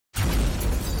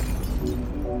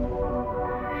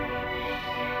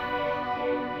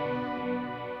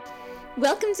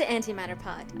Welcome to Antimatter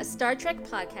Pod, a Star Trek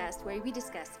podcast where we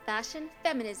discuss fashion,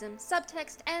 feminism,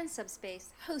 subtext, and subspace,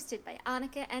 hosted by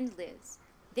Annika and Liz.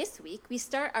 This week, we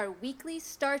start our weekly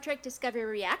Star Trek Discovery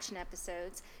reaction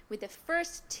episodes with the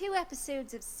first 2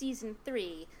 episodes of Season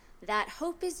 3, That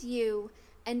Hope Is You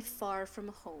and Far From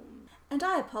Home. And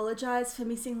I apologise for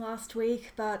missing last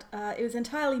week, but it was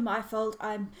entirely my fault.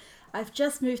 I've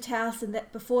just moved house, and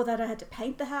before that I had to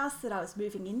paint the house that I was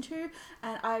moving into,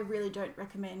 and I really don't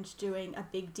recommend doing a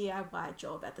big DIY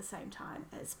job at the same time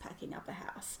as packing up a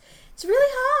house. It's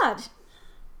really hard.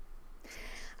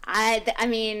 I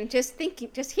mean, just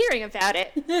hearing about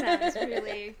it sounds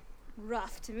really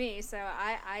rough to me. So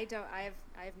I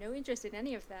have no interest in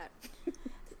any of that.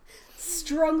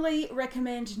 Strongly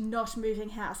recommend not moving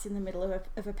house in the middle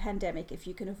of a pandemic if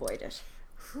you can avoid it.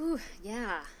 Whew,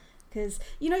 yeah. Because,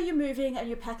 you know, you're moving and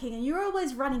you're packing and you're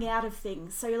always running out of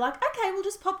things. So you're like, okay, we'll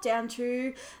just pop down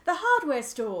to the hardware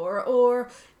store or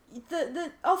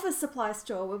the office supply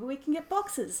store where we can get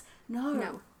boxes.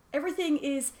 No. Everything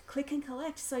is click and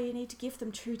collect, so you need to give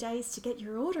them 2 days to get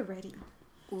your order ready.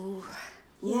 Ooh.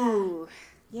 Yeah. Ooh.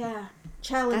 Yeah.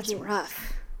 Challenging. That's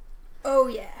rough. Oh,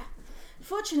 yeah.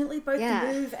 Fortunately, both Yeah.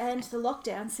 the move and the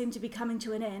lockdown seem to be coming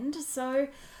to an end, so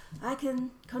I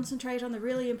can concentrate on the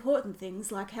really important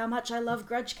things, like how much I love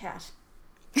Grudge Cat.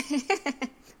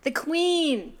 The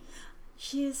Queen.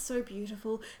 She is so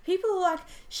beautiful. People are like,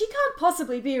 she can't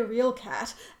possibly be a real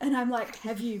cat. And I'm like,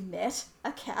 have you met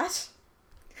a cat?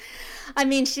 I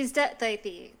mean, she's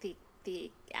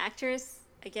the actress,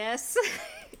 I guess,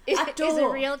 is a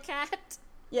real cat.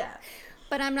 Yeah.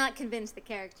 But I'm not convinced the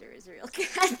character is a real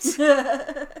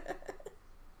cat.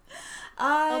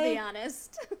 I'll be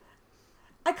honest.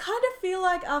 I kind of feel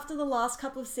like after the last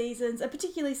couple of seasons, and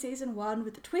particularly season 1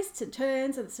 with the twists and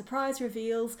turns and the surprise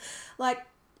reveals, like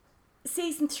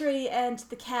season 3 and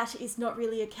the cat is not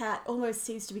really a cat almost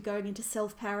seems to be going into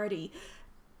self-parody.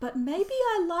 But maybe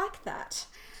I like that.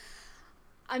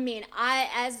 I mean,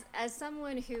 as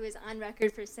someone who is on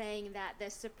record for saying that the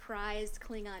surprised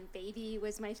Klingon baby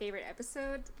was my favorite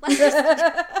episode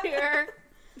last year,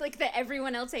 like that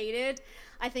everyone else hated,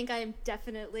 I think I am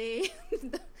definitely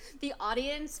the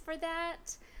audience for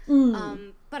that.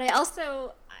 But I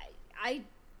also,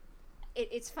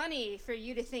 it's funny for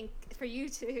you to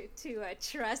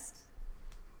trust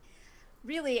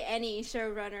really any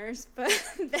showrunners, but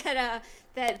that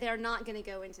they're not going to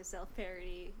go into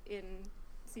self-parody in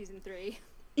season 3.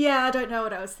 Yeah, I don't know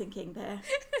what I was thinking there.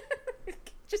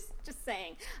 just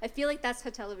saying. I feel like that's how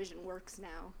television works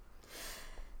now.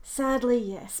 Sadly,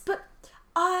 yes. But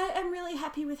I am really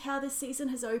happy with how this season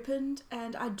has opened,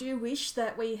 and I do wish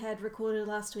that we had recorded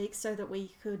last week so that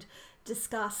we could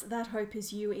discuss That Hope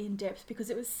Is You in depth, because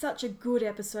it was such a good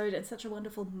episode and such a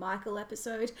wonderful Michael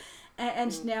episode.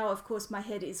 And now, of course, my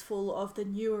head is full of the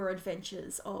newer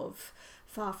adventures of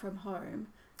Far From Home.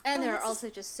 And there are also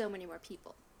just so many more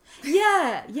people.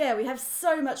 Yeah, we have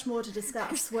so much more to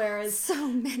discuss, whereas... so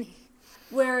many.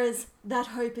 Whereas That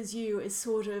Hope Is You is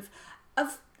sort of a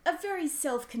very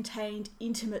self-contained,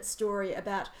 intimate story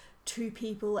about 2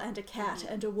 people and a cat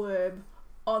and a worm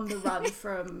on the run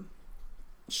from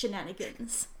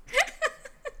shenanigans.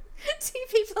 2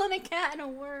 people and a cat and a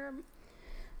worm.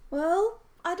 Well,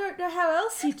 I don't know how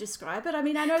else you'd describe it. I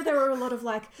mean, I know there are a lot of,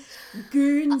 like,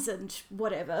 goons and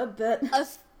whatever, but...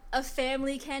 A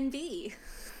family can be.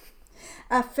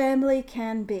 A family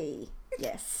can be,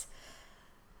 yes.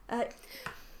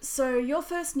 So your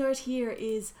first note here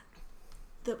is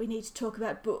that we need to talk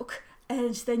about book,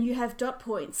 and then you have dot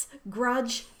points: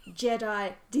 Grudge,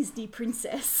 Jedi, Disney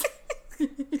princess. I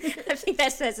think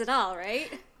that says it all, right?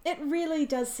 It really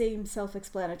does seem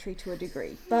self-explanatory to a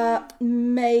degree, but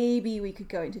maybe we could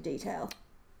go into detail.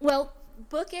 Well,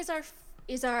 book is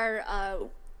our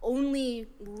only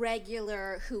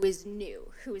regular who is a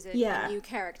new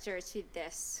character to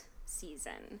this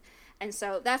season. And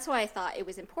so that's why I thought it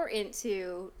was important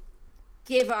to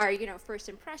give our, first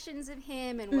impressions of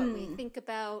him and what we think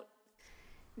about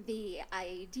the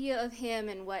idea of him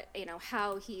and what,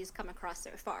 how he's come across so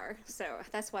far. So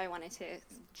that's why I wanted to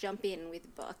jump in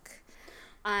with book.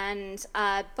 And,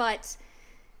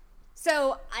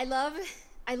 so I love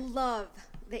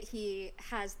that he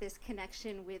has this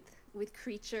connection with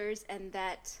creatures, and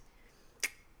that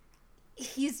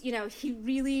he's, he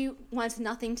really wants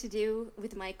nothing to do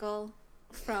with Michael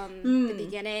from the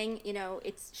beginning.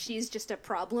 She's just a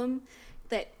problem,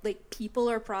 that like people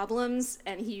are problems,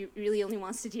 and he really only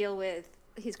wants to deal with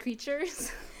his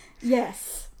creatures.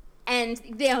 Yes. And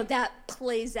that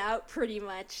plays out pretty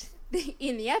much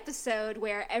in the episode,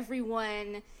 where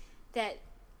everyone that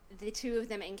the two of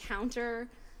them encounter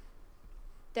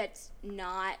that's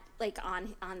not like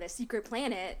on the secret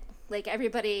planet, like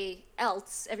everybody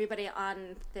else, everybody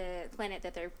on the planet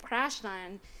that they're crashed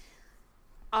on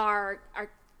are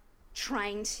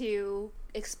trying to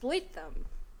exploit them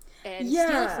and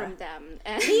steal from them.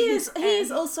 And he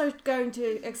is also going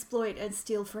to exploit and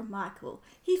steal from Michael.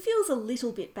 He feels a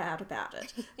little bit bad about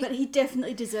it, but he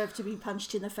definitely deserved to be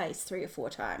punched in the face 3 or 4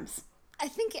 times.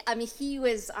 I mean, he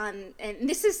was on, and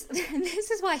this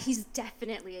is why he's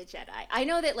definitely a Jedi. I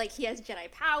know that, like, he has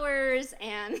Jedi powers,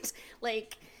 and,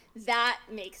 like, that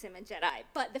makes him a Jedi.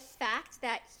 But the fact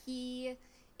that he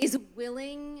is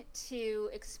willing to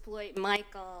exploit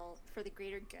Michael for the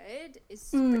greater good is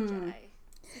super Jedi.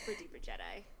 Super duper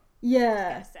Jedi. Yeah.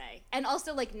 I gotta say. And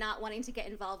also, like, not wanting to get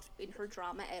involved in her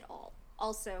drama at all.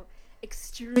 Also,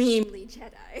 extremely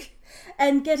Jedi.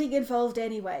 And getting involved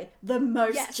anyway. The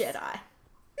most Jedi.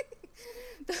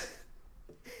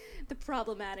 The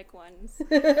problematic ones.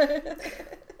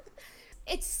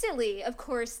 It's silly, of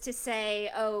course, to say,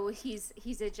 oh, he's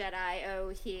a Jedi. Oh,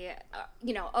 he,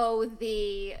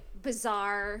 the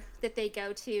bazaar that they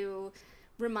go to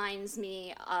reminds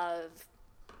me of,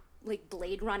 like,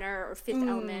 Blade Runner or Fifth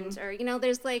Element, or,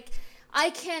 there's, like,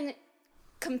 I can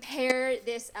compare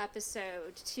this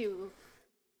episode to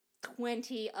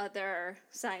 20 other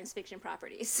science fiction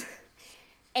properties.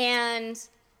 And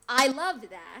I loved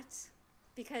that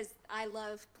because I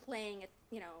love playing,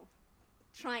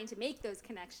 trying to make those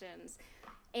connections.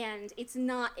 And it's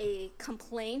not a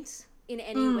complaint in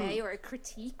any way or a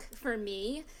critique for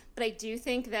me, but I do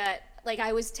think that, like,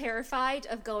 I was terrified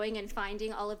of going and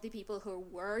finding all of the people who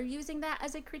were using that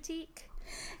as a critique.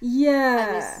 Yeah.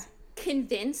 I was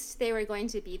convinced they were going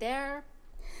to be there.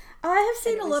 I have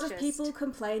seen a lot of people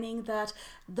complaining that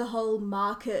the whole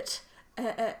market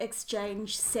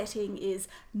exchange setting is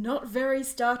not very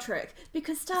Star Trek,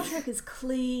 because Star Trek is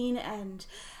clean and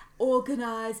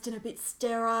organized and a bit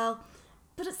sterile.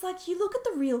 But it's like, you look at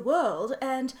the real world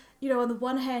and, on the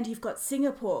one hand you've got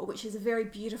Singapore, which is a very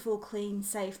beautiful, clean,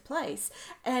 safe place,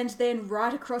 and then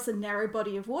right across a narrow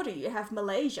body of water you have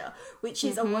Malaysia, which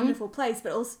is a wonderful place,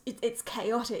 but also it's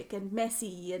chaotic and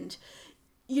messy, and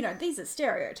these are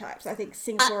stereotypes. I think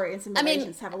Singaporeans and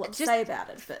Malaysians have a lot to say about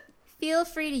it, but feel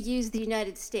free to use the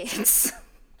United States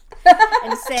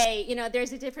and say,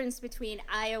 there's a difference between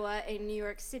Iowa and New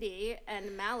York City and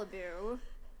Malibu.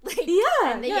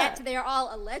 And yet they're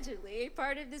all allegedly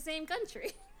part of the same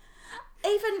country.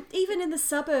 Even in the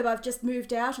suburb I've just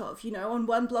moved out of, on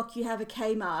one block you have a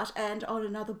Kmart, and on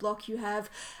another block you have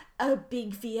a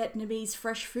big Vietnamese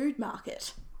fresh food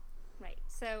market. Right.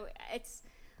 So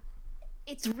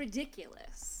it's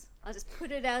ridiculous. I'll just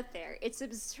put it out there. It's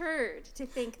absurd to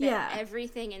think that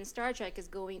everything in Star Trek is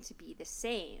going to be the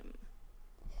same.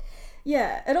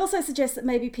 Yeah, it also suggests that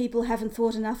maybe people haven't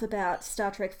thought enough about Star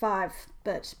Trek V,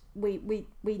 but we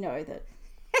know that,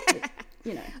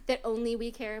 that only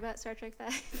we care about Star Trek V.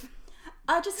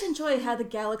 I just enjoy how the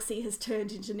galaxy has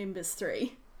turned into Nimbus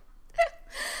 3.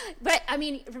 But, I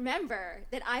mean, remember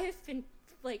that I have been,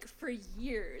 like, for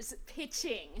years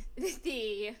pitching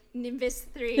the Nimbus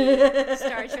 3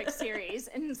 Star Trek series,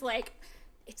 and it's like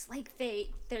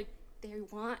they're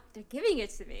giving it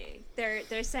to me.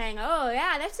 They're saying, oh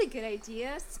yeah, that's a good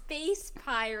idea. Space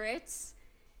pirates,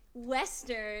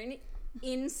 Western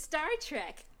in Star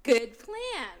Trek. Good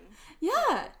plan.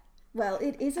 Yeah. Well,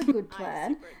 it is a good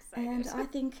plan. And I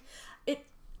think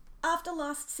after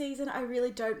last season, I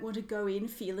really don't want to go in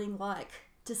feeling like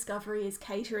Discovery is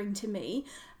catering to me,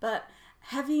 but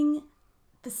having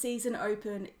the season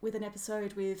open with an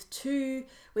episode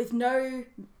with no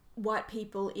white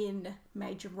people in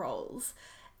major roles,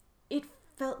 it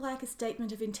felt like a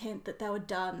statement of intent that they were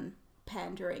done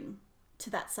pandering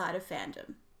to that side of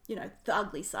fandom, the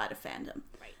ugly side of fandom.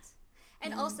 Right.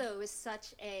 And also it was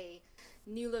such a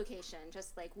new location,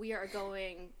 just like we're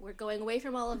going away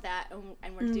from all of that,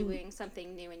 and we're doing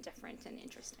something new and different and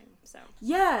interesting. So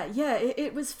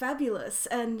it was fabulous.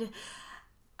 And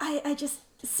I just,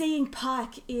 seeing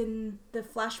Pike in the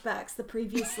flashbacks, the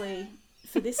previously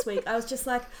for this week, I was just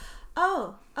like,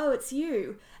 oh, it's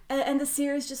you. And the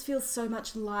series just feels so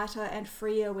much lighter and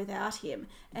freer without him,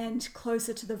 and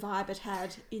closer to the vibe it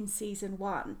had in season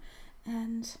 1.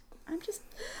 And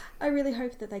I really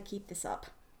hope that they keep this up.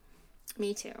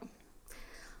 Me too.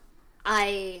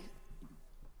 I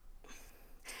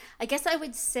guess I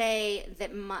would say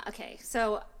that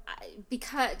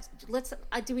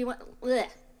do we want, bleh.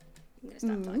 I'm going to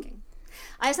stop talking.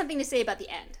 I have something to say about the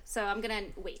end, so I'm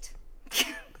going to wait.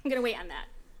 I'm going to wait on that.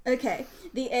 Okay.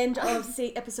 The end of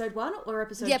episode 1 or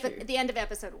episode 2? Yeah, but the end of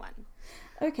episode 1.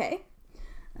 Okay.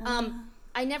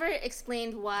 I never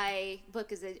explained why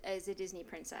Book is a Disney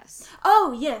princess.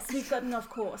 Oh, yes, we've gotten off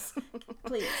course.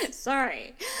 Please.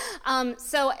 Sorry.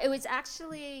 So it was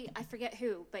actually, I forget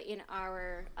who, but in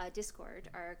our Discord,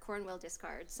 our Cornwell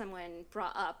Discord, someone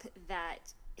brought up that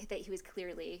he was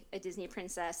clearly a Disney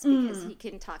princess because he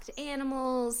can talk to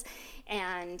animals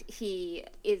and he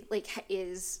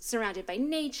is surrounded by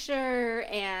nature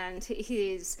and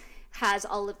has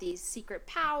all of these secret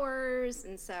powers,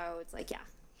 and so it's like,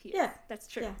 that's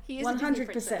true. Yeah, he is 100%. A Disney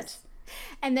princess.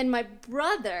 And then my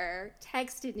brother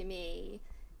texted me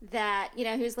that, he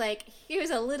was like, he was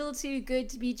a little too good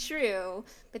to be true.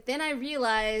 But then I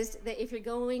realized that if you're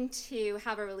going to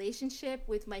have a relationship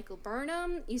with Michael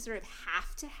Burnham, you sort of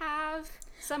have to have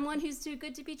someone who's too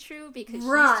good to be true because she's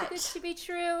too good to be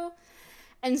true.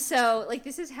 And so,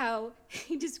 this is how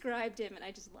he described him, and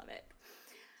I just love it.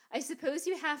 I suppose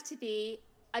you have to be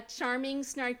a charming,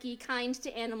 snarky, kind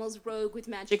to animals rogue with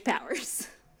magic powers.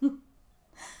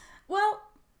 Well,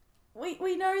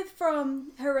 we know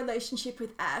from her relationship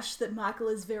with Ash that Michael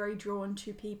is very drawn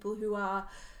to people who are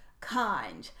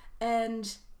kind.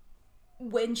 And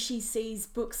when she sees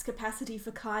Book's capacity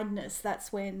for kindness,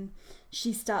 that's when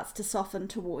she starts to soften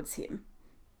towards him.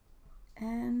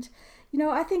 And,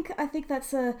 I think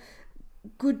that's a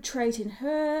good trait in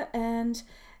her, and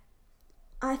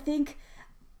I think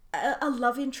a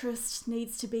love interest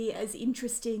needs to be as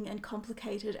interesting and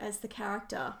complicated as the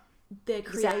character they're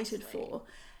created for.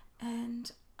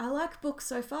 And I like Book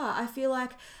so far. I feel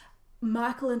like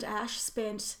Michael and Ash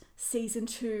spent season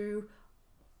 2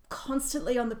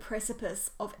 constantly on the precipice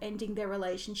of ending their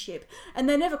relationship. And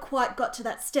they never quite got to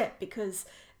that step because,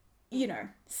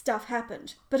 stuff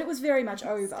happened. But it was very much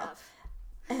over.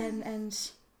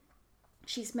 And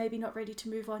she's maybe not ready to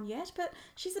move on yet, but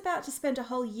she's about to spend a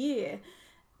whole year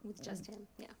with just him.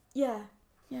 Yeah.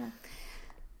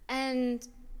 And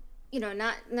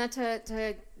not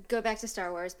to go back to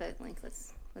Star Wars, but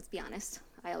let's be honest.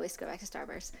 I always go back to Star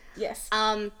Wars. Yes.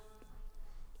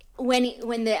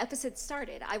 When the episode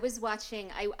started, I was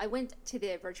watching. I went to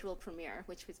the virtual premiere,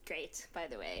 which was great, by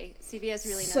the way. CBS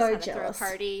really knows how to throw a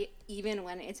party, even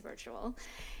when it's virtual.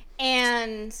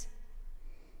 And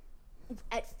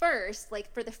at first,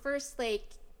 for the first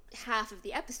half of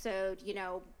the episode,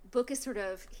 Book is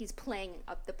he's playing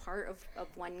up the part of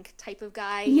one type of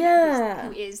guy,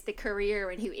 who is the courier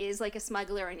and who is a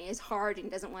smuggler and is hard and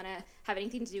doesn't want to have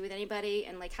anything to do with anybody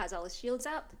and has all his shields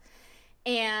up.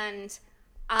 And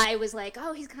I was like,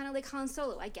 oh, he's kind of like Han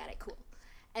Solo. I get it, cool.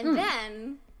 And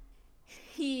then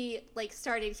he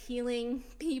started healing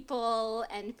people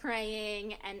and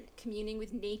praying and communing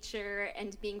with nature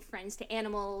and being friends to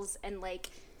animals and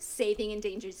saving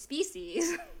endangered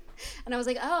species. And I was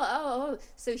like, oh,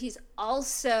 so he's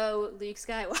also Luke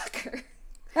Skywalker.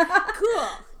 Cool.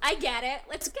 I get it.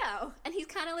 Let's go. And he's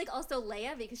kind of also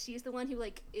Leia because she's the one who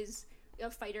is a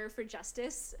fighter for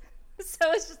justice.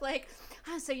 So it's just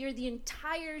so you're the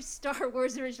entire Star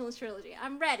Wars original trilogy.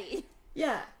 I'm ready.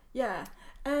 Yeah.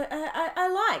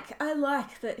 I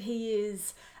like that he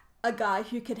is a guy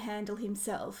who can handle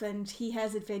himself and he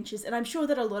has adventures. And I'm sure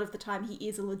that a lot of the time he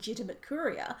is a legitimate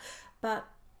courier, but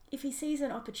if he sees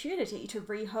an opportunity to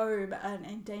rehome an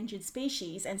endangered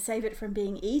species and save it from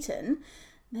being eaten,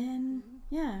 then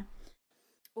yeah.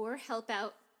 Or help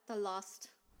out the lost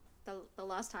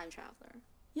time traveler.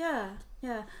 Yeah.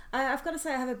 I've got to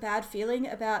say I have a bad feeling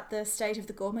about the state of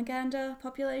the Gormagander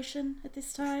population at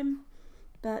this time,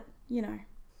 but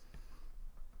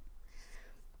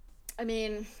I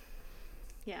mean,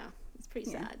 yeah, it's pretty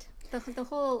sad. The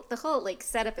whole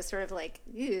setup is sort of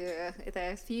ew,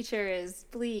 the future is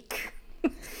bleak.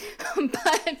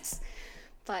 but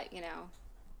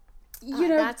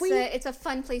it's a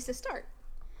fun place to start.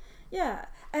 Yeah,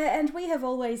 and we have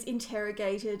always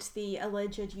interrogated the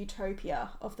alleged utopia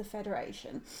of the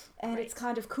Federation, and It's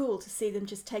kind of cool to see them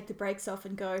just take the brakes off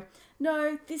and go,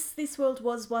 no, this world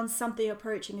was once something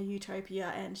approaching a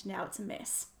utopia, and now it's a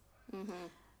mess. Mm-hmm.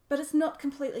 But it's not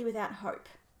completely without hope,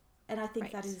 and I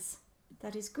think that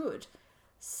is good.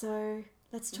 So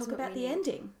let's talk about the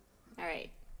ending. All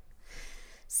right.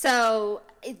 So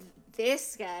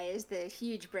this guy is the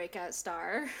huge breakout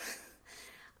star,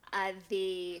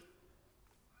 the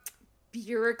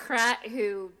bureaucrat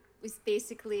who was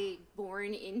basically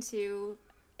born into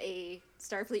a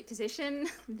Starfleet position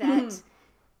that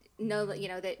no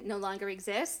longer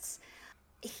exists.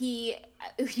 He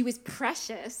was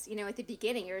precious, at the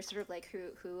beginning. You're sort of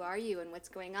who are you and what's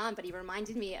going on? But he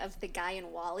reminded me of the guy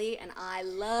in WALL-E, and I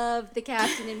love the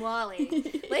captain in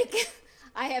WALL-E.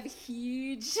 I have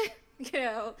huge,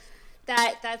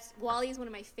 that's WALL-E is one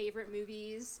of my favorite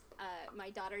movies. My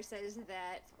daughter says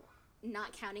that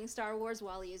not counting Star Wars,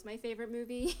 WALL-E is my favorite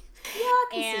movie. Yeah, I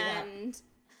can see that.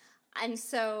 And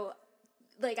so,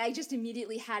 like, I just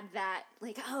immediately had that,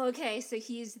 like, oh, okay, so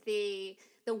he's the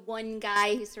one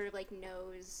guy who sort of, like,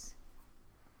 knows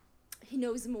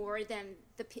more than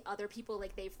the other people,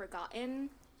 like, they've forgotten.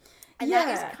 And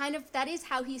that is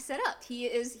how he's set up.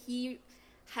 He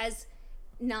has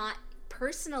not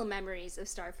personal memories of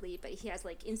Starfleet, but he has,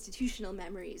 like, institutional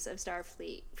memories of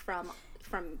Starfleet from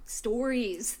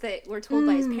stories that were told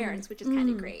by his parents, which is kind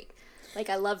of great. Like,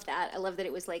 I love that. I love that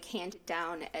it was, like, handed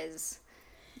down as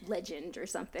legend or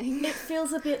something. It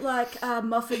feels a bit like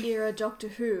Moffat era Doctor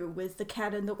Who, with the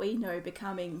canon that we know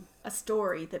becoming a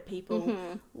story that people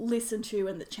listen to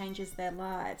and that changes their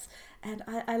lives. And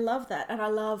I love that. And I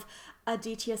love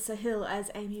Aditya Sahil as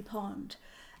Amy Pond.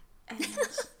 And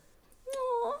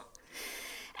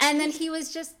and then he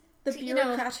was just the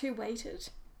bureaucrat who waited.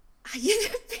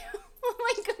 Oh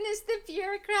my goodness, the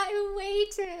bureaucrat who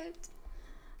waited.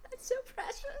 That's so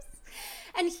precious.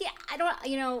 And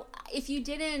if you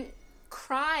didn't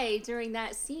cry during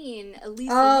that scene, at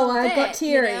least a little bit, got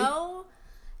teary.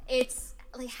 It's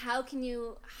like, how can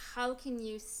you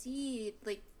see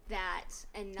like that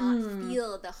and not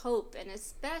feel the hope? And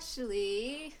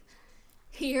especially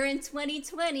here in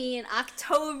 2020, in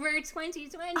October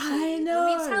 2020, I know.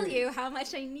 Let me tell you how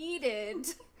much I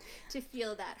needed to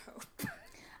feel that hope.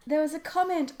 There was a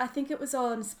comment, I think it was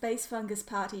on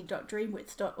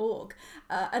spacefungusparty.dreamwidth.org,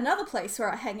 another place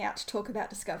where I hang out to talk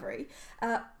about Discovery.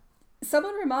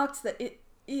 Someone remarked that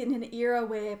in an era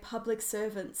where public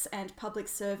servants and public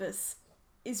service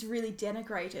is really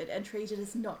denigrated and treated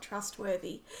as not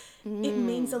trustworthy, it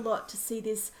means a lot to see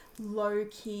this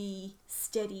low-key,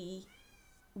 steady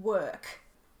work.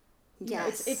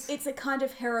 Yes. It's a kind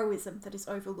of heroism that is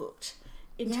overlooked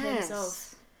in terms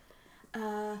of...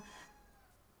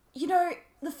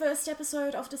 the first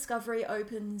episode of Discovery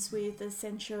opens with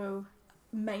Essential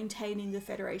maintaining the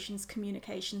Federation's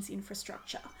communications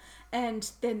infrastructure.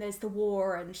 And then there's the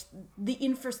war, and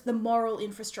the moral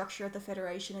infrastructure of the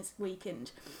Federation is weakened.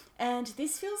 And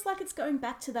this feels like it's going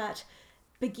back to that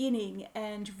beginning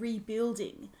and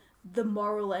rebuilding the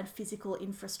moral and physical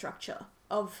infrastructure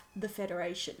of the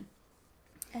Federation.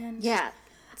 And I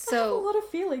have a lot of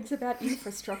feelings about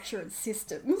infrastructure and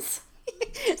systems.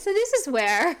 So this is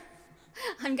where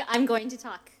I'm going to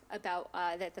talk about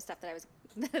the stuff that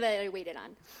I waited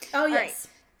on. Oh, yes. Right.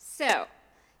 So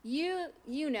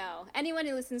you know, anyone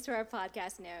who listens to our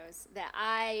podcast knows that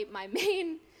my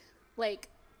main like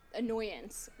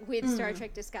annoyance with Star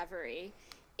Trek Discovery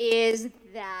is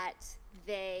that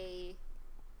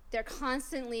they're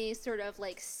constantly sort of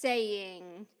like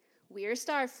saying, we're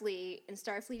Starfleet and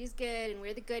Starfleet is good and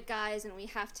we're the good guys and we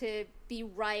have to be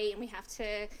right and we have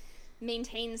to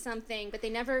maintain something, but they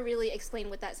never really explain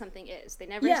what that something is. They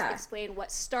never explain what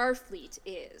Starfleet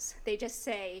is. They just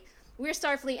say, we're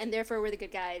Starfleet and therefore we're the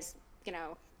good guys,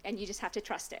 and you just have to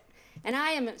trust it. And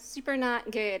I am super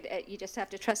not good at you just have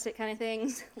to trust it kind of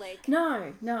things. Like,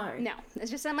 no,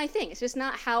 it's just not my thing. It's just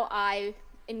not how I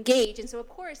engage. And so, of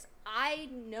course, I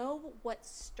know what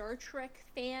Star Trek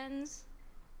fans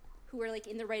who are like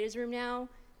in the writer's room now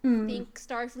think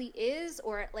Starfleet is,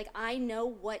 or like I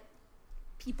know what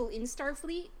people in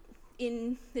Starfleet,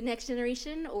 in the Next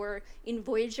Generation or in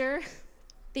Voyager,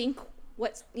 think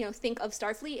of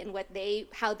Starfleet and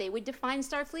how they would define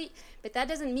Starfleet. But that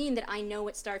doesn't mean that I know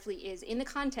what Starfleet is in the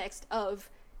context of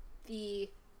the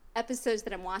episodes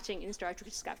that I'm watching in Star Trek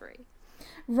Discovery.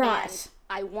 Right. And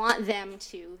I want them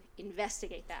to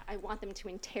investigate that. I want them to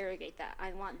interrogate that.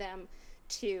 I want them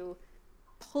to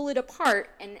pull it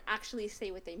apart and actually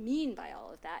say what they mean by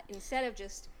all of that, instead of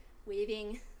just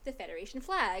waving the Federation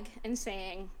flag and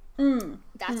saying,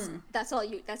 that's all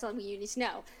you need to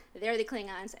know. They're the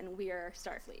Klingons and we're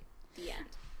Starfleet. The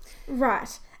end.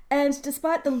 Right. And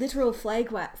despite the literal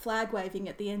flag waving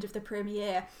at the end of the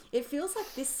premiere, it feels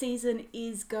like this season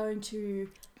is going to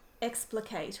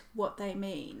explicate what they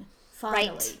mean,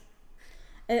 finally. Right.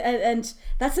 And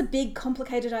that's a big,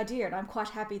 complicated idea, and I'm quite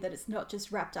happy that it's not just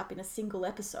wrapped up in a single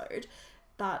episode.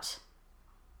 But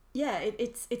yeah,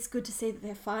 it's good to see that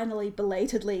they're finally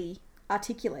belatedly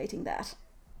articulating that.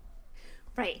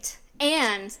 Right.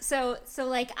 And so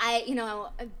like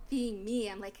being me,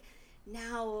 I'm like,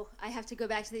 now I have to go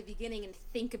back to the beginning and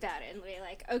think about it and be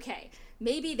like, okay,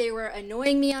 maybe they were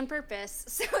annoying me on purpose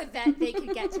so that they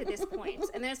could get to this point.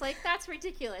 And then it's like, that's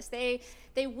ridiculous. They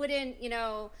wouldn't,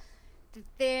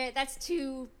 that's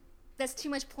too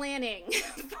much planning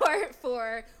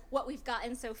for what we've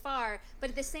gotten so far.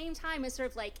 But at the same time, it's sort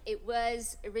of like it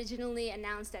was originally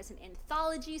announced as an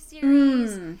anthology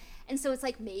series. And so it's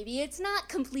like, maybe it's not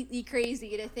completely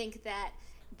crazy to think that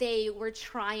they were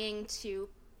trying to,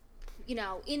 you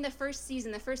know, in the first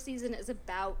season is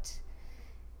about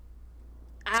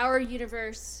our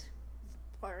universe,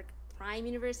 or Prime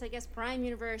Universe, I guess, Prime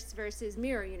Universe versus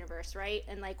Mirror Universe, right?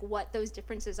 And like what those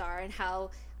differences are and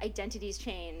how identities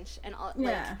change and all,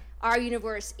 like our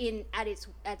universe at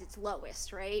its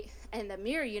lowest, right? And the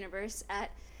Mirror Universe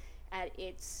at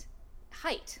its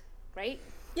height, right?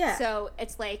 Yeah. So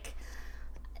it's like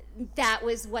that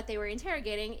was what they were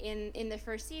interrogating in the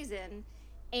first season.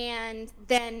 And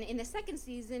then in the second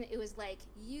season, it was like,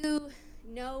 you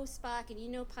know Spock and you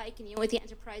know Pike and you know what the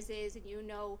Enterprise is and you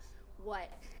know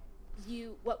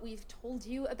what we've told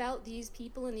you about these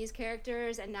people and these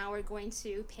characters, and now we're going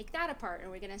to pick that apart and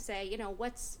we're going to say, you know,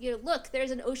 look,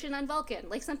 there's an ocean on Vulcan.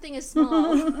 Like something as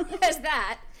small as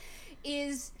that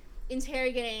is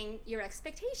interrogating your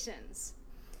expectations.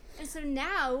 And so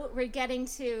now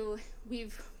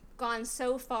we've gone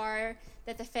so far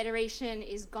that the Federation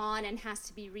is gone and has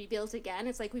to be rebuilt again.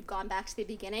 It's like we've gone back to the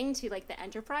beginning, to like the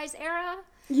Enterprise era.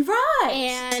 Right.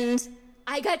 And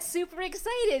I got super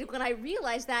excited when I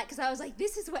realized that, because I was like,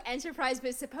 this is what Enterprise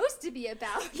was supposed to be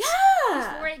about.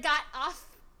 Yeah. Before it got off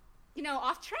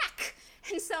track.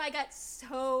 And so I got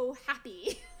so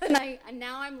happy. And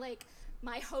now I'm like,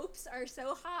 my hopes are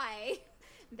so high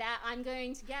that I'm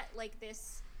going to get like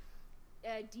this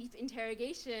deep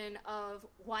interrogation of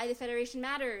why the Federation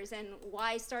matters and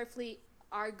why Starfleet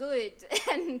are good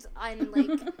and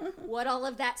like what all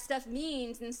of that stuff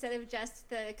means, instead of just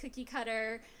the cookie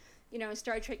cutter, you know,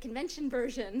 Star Trek convention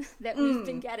version that we've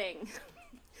been getting.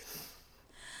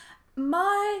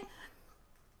 My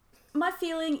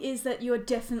feeling is that you're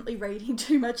definitely reading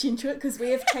too much into it, because we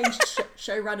have changed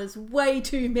showrunners way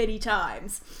too many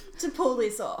times to pull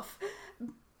this off.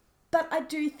 But I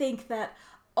do think that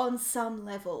on some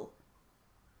level,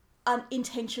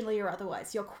 unintentionally or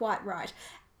otherwise, you're quite right.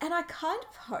 And I kind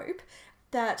of hope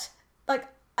that, like,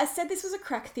 I said this was a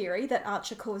crack theory that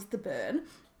Archer caused the burn,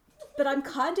 but I'm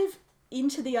kind of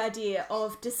into the idea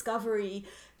of Discovery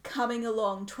coming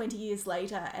along 20 years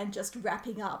later and just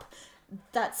wrapping up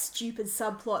that stupid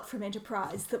subplot from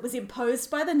Enterprise that was imposed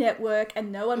by the network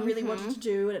and no one really wanted to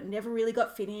do, and it never really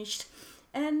got finished.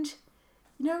 And,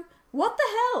 you know, what the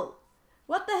hell?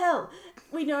 What the hell?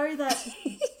 We know that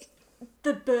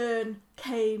the burn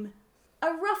came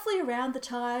roughly around the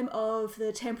time of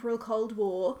the Temporal Cold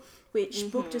War, which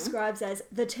book describes as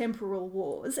the Temporal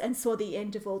Wars, and saw the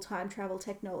end of all time travel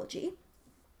technology.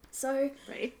 So,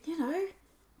 you know,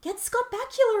 get Scott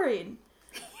Bakula in.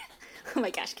 Oh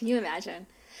my gosh, can you imagine?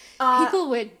 People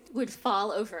would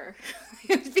fall over.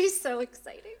 It would be so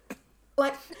exciting.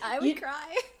 Like, I would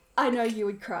cry. I know you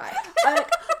would cry.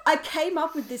 I came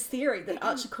up with this theory that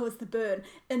Archer caused the burn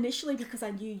initially because I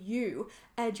knew you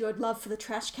and your love for the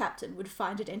trash captain would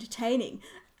find it entertaining.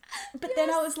 But then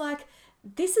I was like,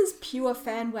 this is pure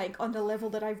fan wank on a level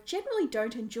that I generally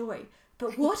don't enjoy.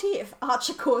 But what if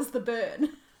Archer caused the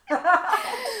burn?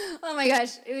 Oh my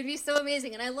gosh, it would be so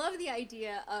amazing. And I love the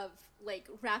idea of like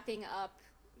wrapping up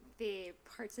the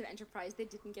parts of Enterprise that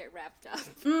didn't get wrapped up.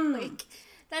 Like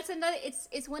that's another,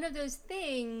 it's one of those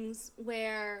things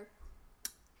where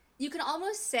you can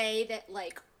almost say that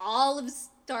like all of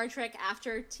Star Trek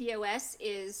after TOS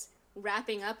is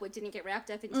wrapping up what didn't get wrapped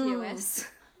up in TOS.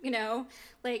 You know,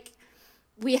 like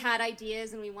we had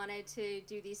ideas and we wanted to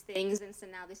do these things, and so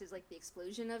now this is like the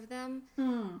explosion of them.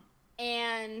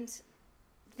 And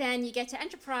then you get to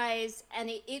Enterprise, and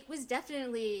it was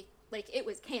definitely like it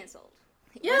was canceled.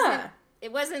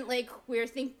 It wasn't like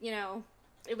you know,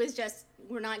 it was just,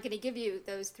 we're not going to give you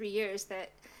those 3 years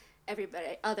that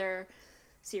everybody other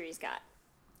series got.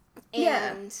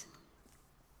 And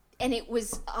it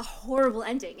was a horrible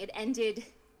ending. It ended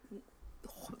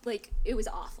like, it was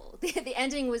awful. The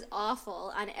ending was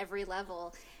awful on every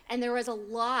level, and there was a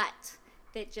lot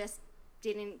that just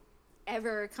didn't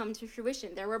ever come to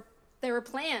fruition. There were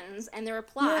plans and there were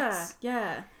plots.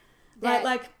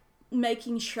 Like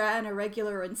making Shran a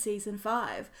regular in season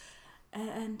 5.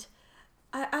 And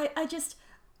I just,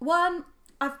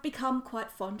 I've become quite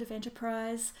fond of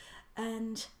Enterprise,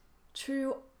 and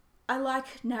I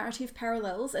like narrative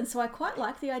parallels, and so I quite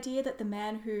like the idea that the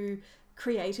man who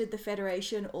created the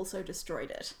Federation also destroyed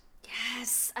it.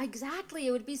 Yes, exactly.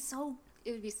 It would be so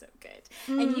good.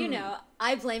 And you know,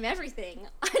 I blame everything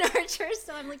on Archer,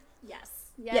 so I'm like,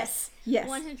 yes,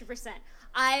 100%.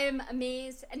 I'm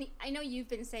amazed, and I know you've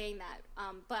been saying that,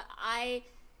 but I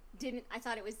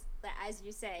thought it was, as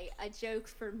you say, a joke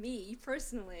for me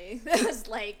personally. It was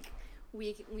like,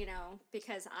 you know,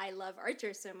 because I love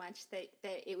Archer so much that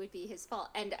it would be his fault,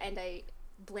 and I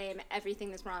blame everything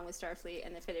that's wrong with Starfleet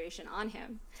and the Federation on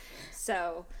him.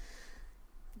 So,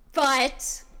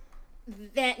 but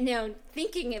that, no,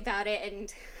 thinking about it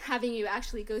and having you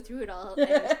actually go through it all,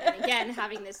 and again,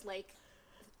 having this, like,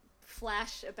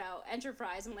 flash about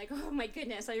Enterprise, I'm like, oh my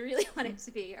goodness, I really want it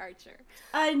to be Archer.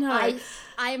 I know. I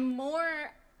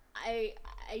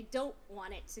don't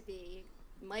want it to be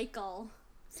Michael.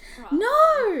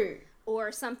 No!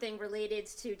 Or something related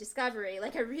to Discovery.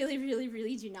 Like, I really, really,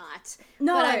 really do not.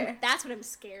 No. But that's what I'm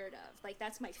scared of. Like,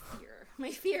 that's my fear.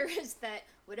 My fear is that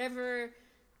whatever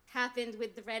happened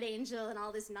with the Red Angel and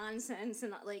all this nonsense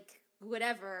and, like,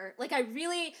 whatever. Like, I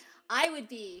would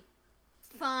be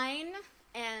fine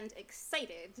and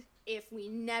excited if we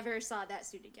never saw that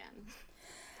suit again.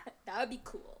 That would be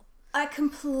cool. I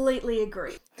completely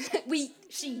agree.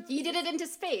 She yeeted it into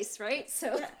space, right?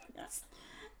 So yeah.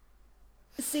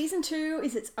 Season 2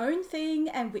 is its own thing,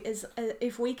 and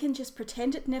if we can just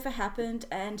pretend it never happened.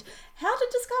 And how did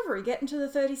Discovery get into the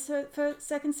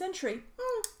 32nd century?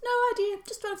 No idea.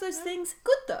 Just one of those things.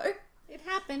 Good though. It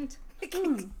happened.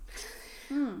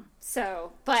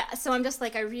 So I'm just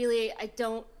like, I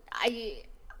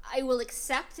will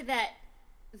accept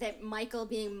that Michael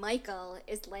being Michael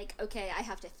is like, okay, I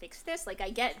have to fix this. Like, I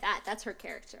get that. That's her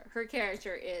character. Her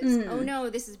character is, oh no,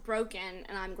 this is broken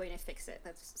and I'm going to fix it.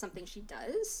 That's something she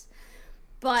does.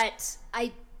 But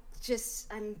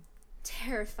I'm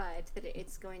terrified that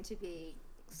it's going to be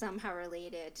somehow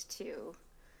related to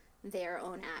their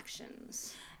own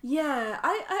actions. Yeah,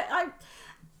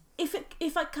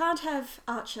 if I can't have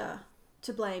Archer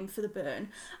to blame for the burn,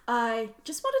 I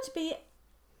just want it to be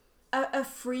a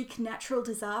freak natural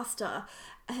disaster,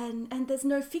 and there's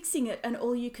no fixing it, and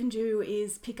all you can do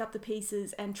is pick up the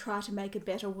pieces and try to make a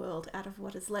better world out of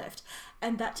what is left.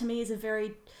 And that to me is a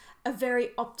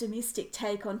very optimistic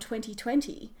take on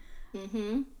 2020.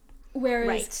 Mm-hmm.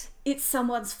 Whereas it's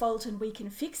someone's fault and we can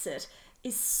fix it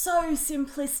is so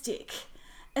simplistic.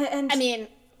 And I mean,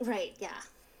 right, yeah.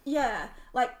 Yeah,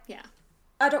 like... Yeah.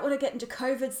 I don't want to get into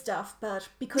COVID stuff, but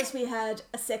because we had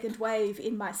a second wave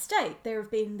in my state, there have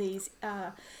been these,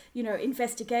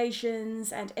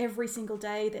 investigations, and every single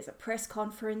day there's a press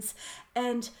conference,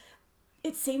 and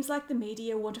it seems like the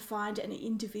media want to find an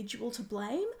individual to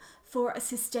blame for a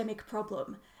systemic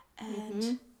problem,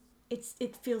 and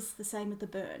it feels the same with the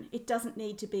burn. It doesn't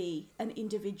need to be an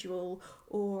individual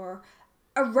or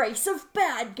a race of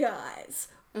bad guys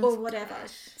or whatever.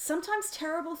 Gosh. Sometimes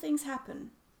terrible things happen.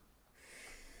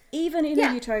 Even in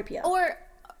a utopia. Or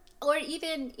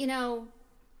even,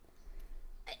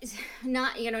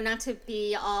 not to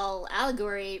be all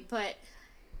allegory, but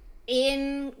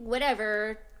in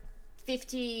whatever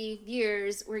 50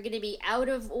 years we're going to be out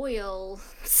of oil.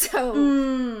 So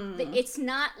it's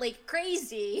not like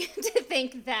crazy to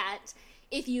think that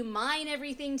if you mine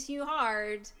everything too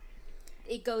hard,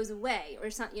 it goes away,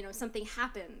 or something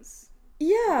happens.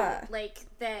 Yeah. Like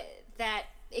that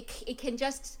it can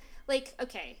just... Like,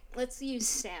 okay, let's use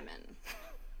salmon.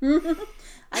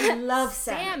 I love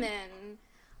salmon.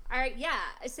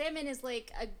 Salmon is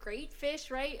like a great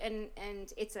fish, right?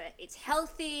 And it's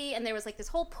healthy, and there was like this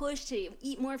whole push to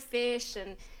eat more fish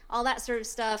and all that sort of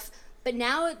stuff. But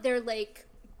now they're like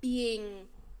being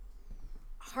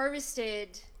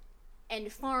harvested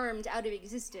and farmed out of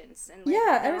existence, and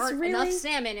there aren't enough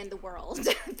salmon in the world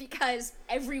because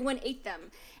everyone ate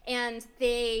them, and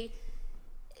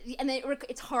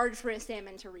it's hard for a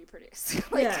salmon to reproduce.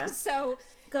 So,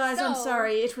 guys, I'm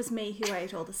sorry. It was me who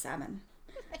ate all the salmon.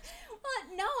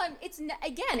 Well, no, it's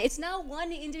not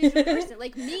one individual person.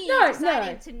 Like me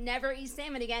deciding to never eat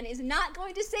salmon again is not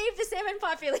going to save the salmon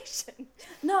population.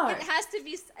 No. It has to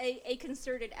be a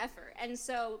concerted effort. And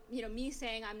so, me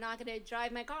saying I'm not going to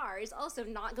drive my car is also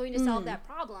not going to solve that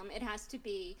problem. It has to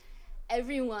be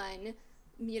everyone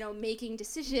making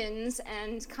decisions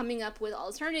and coming up with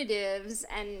alternatives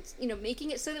and, making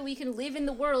it so that we can live in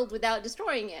the world without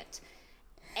destroying it.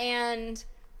 And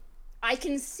I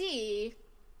can see,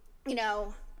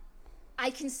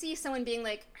 someone being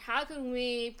like, how can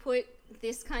we put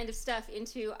this kind of stuff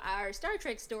into our Star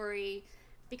Trek story?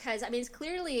 Because, it's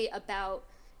clearly about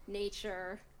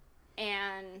nature,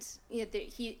 and,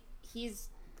 he's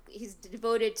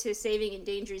devoted to saving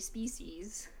endangered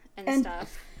species and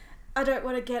stuff. I don't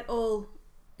want to get all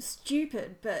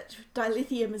stupid, but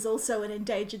dilithium is also an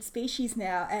endangered species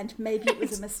now, and maybe it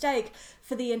was a mistake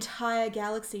for the entire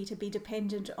galaxy to be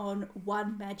dependent on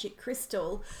one magic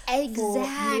crystal for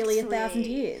nearly 1,000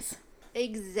 years.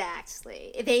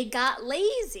 Exactly. They got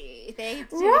lazy. They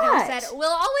said,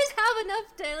 we'll always have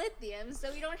enough dilithium,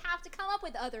 so we don't have to come up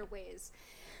with other ways.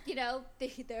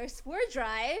 There's Spore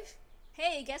Drive.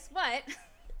 Hey, guess what?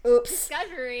 Oops.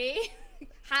 Discovery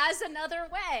has another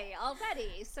way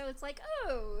already. So it's like,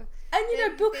 oh.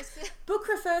 And book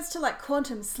refers to like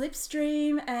quantum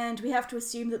slipstream, and we have to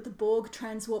assume that the Borg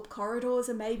transwarp corridors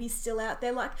are maybe still out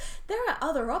there. Like, there are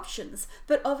other options,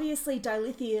 but obviously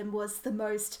dilithium was the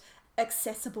most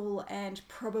accessible and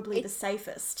probably the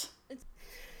safest.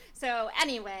 So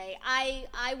anyway,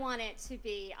 I want it to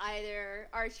be either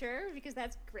Archer, because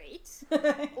that's great,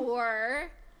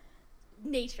 or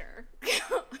nature,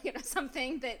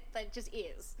 something that just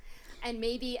is. And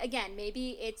maybe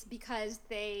it's because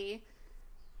they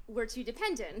were too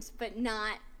dependent, but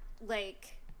not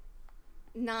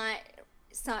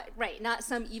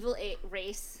some evil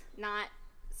race, not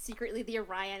secretly the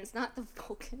Orions, not the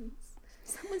Vulcans.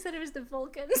 Someone said it was the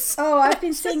Vulcans. Oh, I've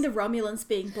been seeing the Romulans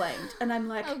being blamed, and I'm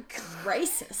like,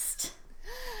 racist.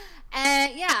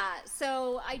 And yeah,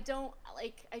 so I don't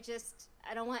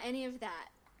want any of that.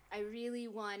 I really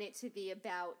want it to be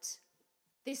about,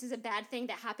 this is a bad thing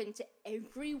that happened to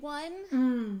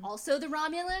everyone, also the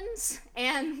Romulans,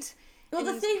 and how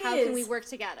can we work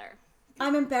together?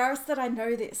 I'm embarrassed that I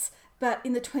know this, but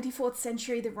in the 24th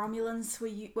century, the Romulans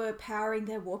were powering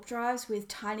their warp drives with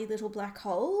tiny little black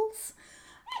holes.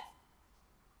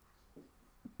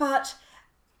 But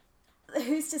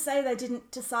who's to say they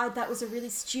didn't decide that was a really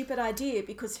stupid idea,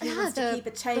 because who wants to keep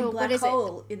a chain black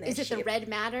hole in their ship? Is it the red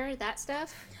matter, that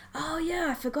stuff? Oh yeah,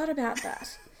 I forgot about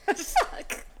that.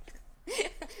 Fuck.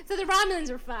 So the Romulans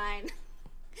were fine.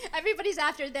 Everybody's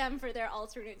after them for their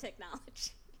alternate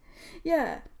technology.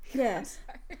 Yeah.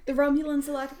 The Romulans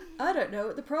are like, I don't know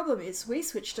what the problem is. We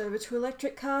switched over to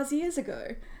electric cars years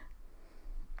ago.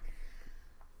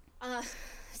 I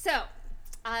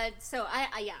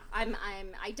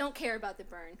don't care about the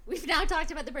burn. We've now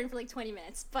talked about the burn for like 20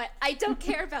 minutes, but I don't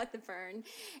care about the burn,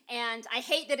 and I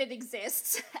hate that it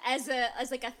exists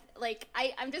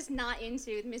I'm just not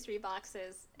into mystery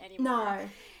boxes anymore. No.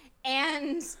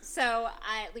 And so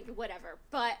whatever.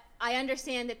 But I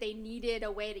understand that they needed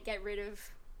a way to get rid of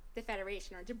the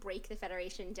Federation, or to break the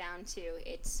Federation down to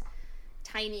its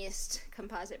tiniest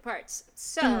composite parts.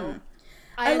 So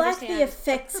I like the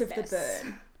effects of the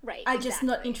burn. Right. I'm just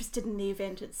not interested in the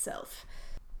event itself.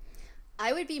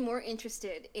 I would be more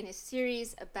interested in a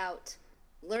series about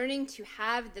learning to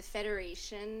have the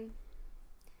Federation,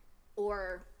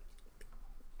 or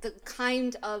the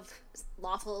kind of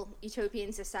lawful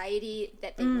utopian society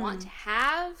that they want to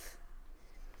have,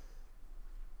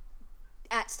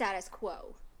 at status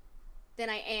quo, than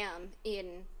I am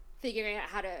in figuring out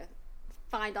how to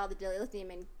find all the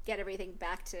dilithium and get everything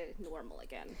back to normal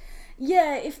again.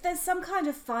 Yeah, if there's some kind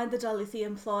of find the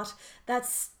dilithium plot,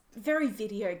 that's very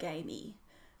video gamey.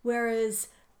 Whereas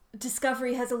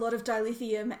Discovery has a lot of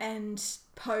dilithium and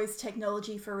Poe's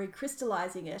technology for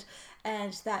recrystallizing it,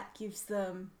 and that gives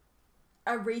them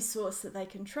a resource that they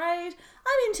can trade.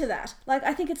 I'm into that. Like,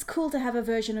 I think it's cool to have a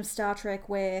version of Star Trek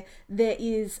where there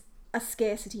is a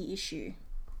scarcity issue.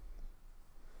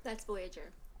 That's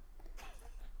Voyager.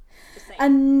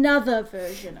 Another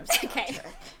version of Star Trek.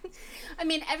 I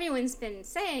mean, everyone's been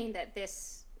saying that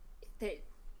this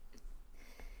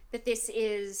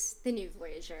is the new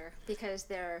Voyager because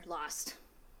they're lost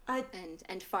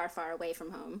and far, far away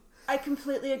from home. I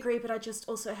completely agree, but I just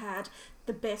also had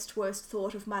the best, worst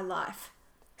thought of my life.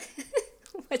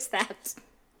 What's that?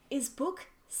 Is Book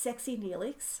sexy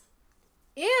Neelix?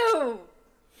 Ew!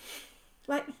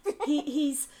 Like,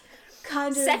 he's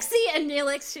kind of... Sexy and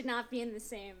Neelix should not be in the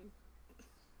same...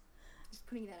 Just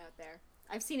putting that out there.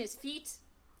 I've seen his feet.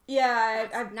 Yeah,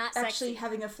 I'm not actually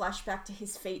having a flashback to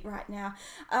his feet right now.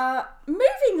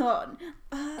 Moving on.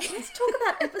 Let's talk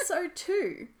about episode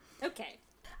 2. Okay.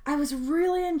 I was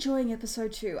really enjoying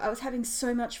episode 2. I was having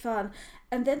so much fun.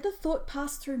 And then the thought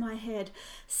passed through my head.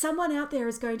 Someone out there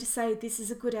is going to say this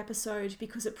is a good episode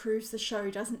because it proves the show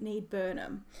doesn't need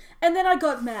Burnham. And then I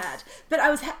got mad. But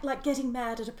I was getting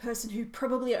mad at a person who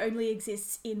probably only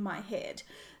exists in my head.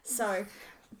 So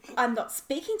I'm not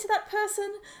speaking to that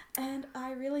person. And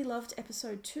I really loved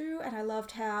episode 2. And I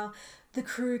loved how the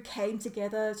crew came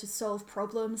together to solve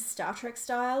problems, Star Trek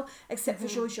style, except for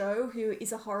Georgiou, who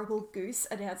is a horrible goose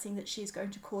announcing that she's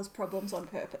going to cause problems on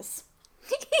purpose.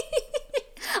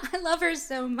 I love her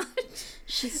so much.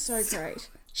 She's so great.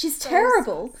 She's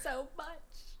terrible. So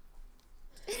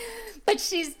much. But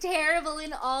she's terrible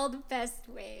in all the best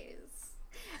ways.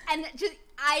 And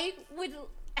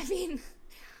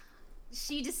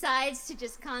she decides to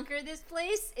just conquer this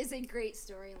place is a great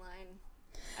storyline.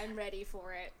 I'm ready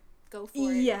for it. Go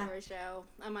for it, Georgiou.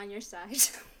 I'm on your side.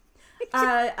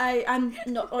 I'm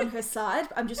not on her side.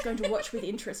 I'm just going to watch with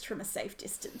interest from a safe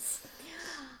distance.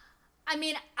 I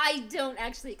mean, I don't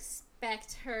actually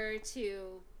expect her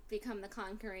to become the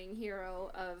conquering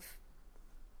hero of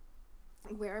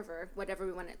whatever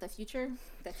we want it, the future.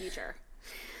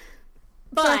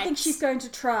 But so I think she's going to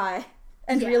try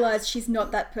and realize she's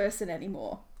not that person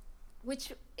anymore.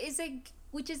 Which is a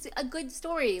good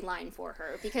storyline for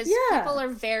her, because people are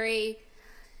very,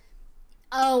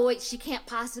 she can't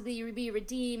possibly be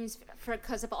redeemed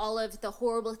because of all of the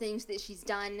horrible things that she's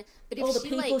done. But if all the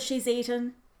people she's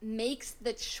eaten, makes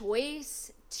the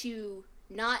choice to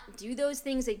not do those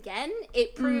things again,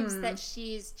 it proves that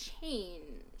she's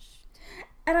changed.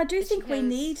 And I do think we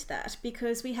need that,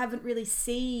 because we haven't really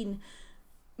seen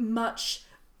much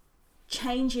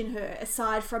change in her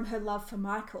aside from her love for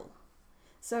Michael.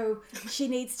 So she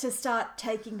needs to start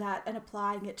taking that and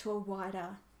applying it to a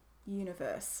wider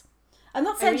universe. I'm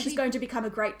not saying she's going to become a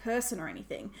great person or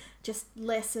anything, just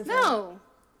less of a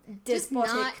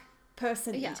despotic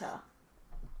person eater.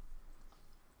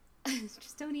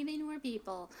 Just don't eat any more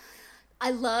people.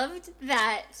 I loved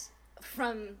that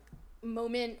from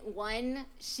moment one,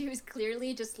 she was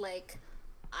clearly just like,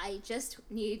 I just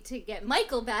need to get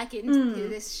Michael back into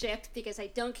this ship because I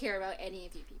don't care about any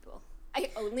of you people. I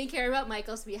only care about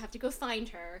Michael, so we have to go find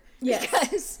her. Yes.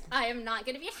 Because I am not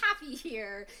going to be happy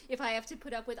here if I have to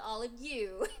put up with all of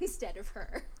you instead of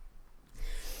her.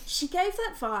 She gave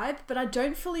that vibe, but I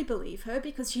don't fully believe her,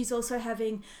 because she's also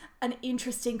having an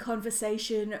interesting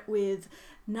conversation with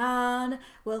Nan.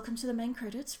 Welcome to the main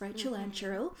credits, Rachel and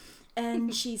Cheryl.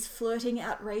 And she's flirting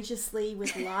outrageously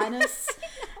with Linus.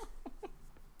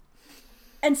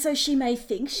 And so she may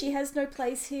think she has no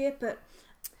place here, but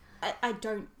I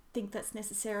don't think that's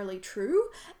necessarily true.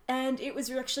 And it was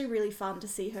actually really fun to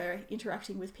see her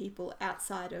interacting with people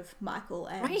outside of Michael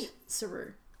and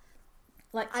Saru.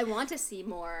 Like, I want to see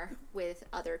more with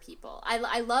other people.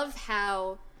 I love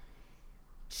how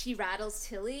she rattles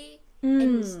Tilly,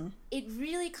 and it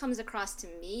really comes across to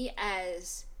me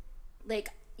as, like,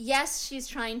 yes, she's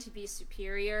trying to be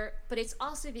superior, but it's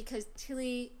also because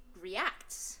Tilly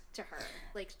reacts to her.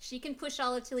 Like, she can push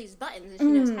all of Tilly's buttons, and she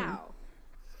knows how.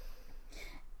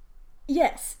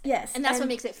 Yes. And that's what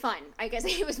makes it fun. I guess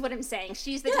it was what I'm saying.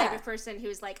 She's the type of person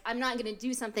who's like, I'm not going to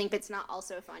do something, but it's not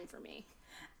also fun for me.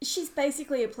 She's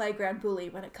basically a playground bully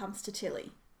when it comes to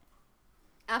Tilly.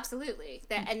 Absolutely.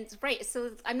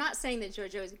 So I'm not saying that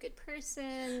JoJo is a good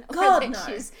person or God, that no.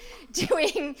 she's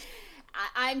doing...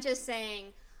 I'm just saying,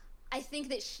 I think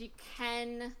that she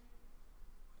can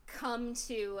come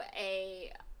to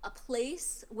a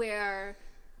place where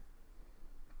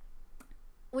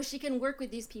she can work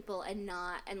with these people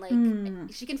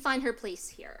she can find her place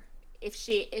here if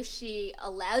she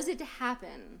allows it to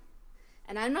happen.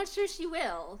 And I'm not sure she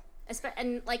will.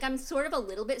 And like, I'm sort of a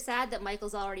little bit sad that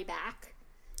Michael's already back,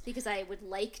 because I would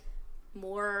like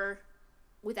more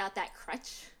without that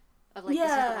crutch of like, this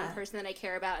is the one person that I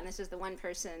care about, and this is the one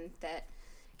person that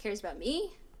cares about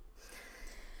me.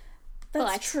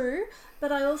 That's true,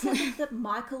 but I also think that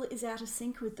Michael is out of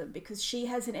sync with them, because she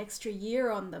has an extra year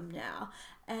on them now,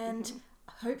 and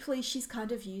hopefully she's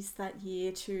kind of used that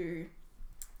year to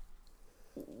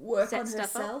work on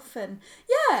herself. And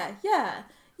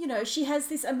you know, she has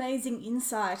this amazing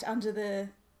insight under the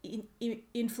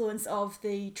influence of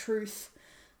the truth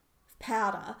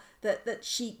powder that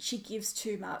she gives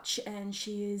too much, and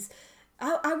she is,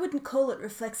 I wouldn't call it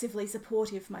reflexively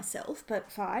supportive myself,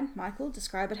 but fine, Michael,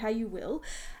 describe it how you will.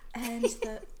 And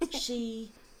that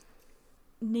she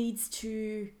needs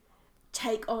to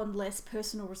take on less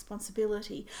personal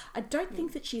responsibility. I don't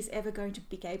think that she's ever going to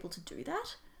be able to do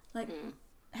that. Like,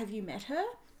 have you met her?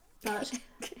 But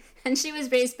and she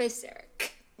was raised by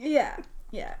Sarek. Yeah.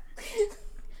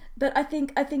 But I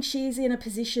think she's in a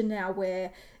position now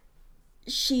where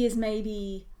she is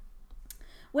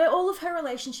where all of her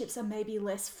relationships are maybe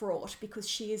less fraught, because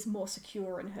she is more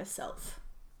secure in herself.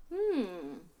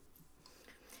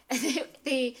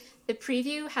 The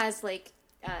preview has like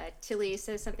Tilly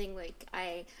says something like,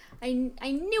 I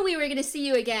knew we were gonna see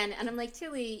you again, and I'm like,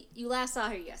 Tilly, you last saw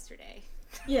her yesterday.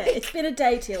 Yeah, it's been a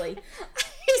day, Tilly.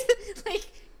 Like,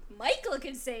 Michael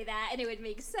could say that and it would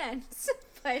make sense,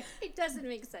 but it doesn't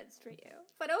make sense for you.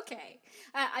 But okay,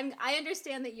 I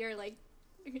understand that you're like,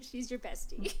 she's your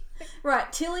bestie.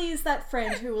 Right, Tilly is that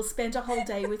friend who will spend a whole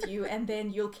day with you, and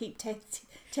then you'll keep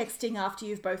texting after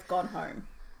you've both gone home.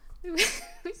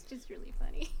 It's just really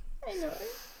funny. I know.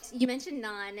 You mentioned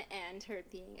Nan and her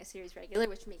being a series regular,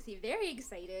 which makes me very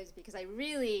excited, because I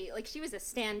really, like, she was a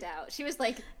standout. She was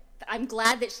like, I'm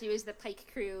glad that she was the Pike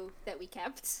crew that we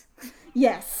kept.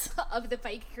 Yes. Of the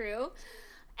Pike crew.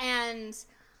 And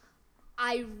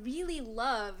I really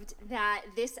loved that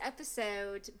this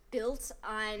episode built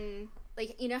on,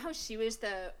 like, you know how she was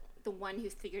the one who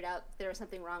figured out there was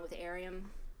something wrong with Arium?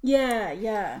 Yeah,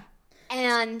 yeah.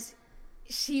 And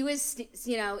she was,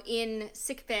 in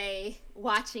sickbay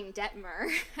watching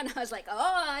Detmer, and I was like,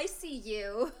 "Oh, I see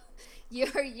you.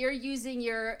 You're using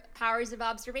your powers of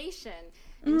observation."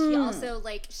 And she also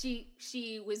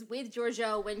she was with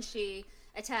Georgiou when she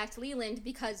attacked Leland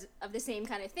because of the same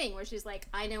kind of thing, where she's like,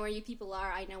 "I know where you people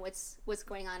are. I know what's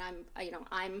going on.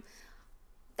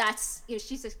 That's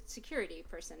she's a security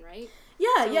person, right?"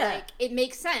 Yeah, so, yeah. It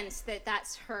makes sense that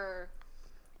that's her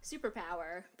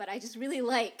superpower, but I just really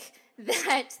like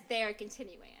that they're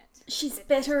continuing it. She's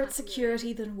better at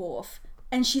security than Worf.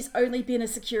 And she's only been a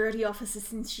security officer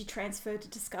since she transferred to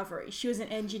Discovery. She was an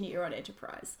engineer on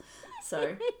Enterprise.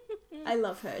 So, I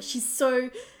love her. She's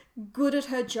so good at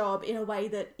her job in a way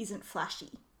that isn't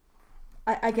flashy.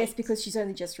 I guess because she's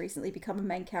only just recently become a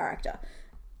main character.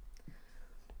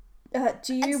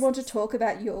 Do you want to talk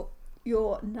about your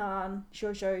Nhan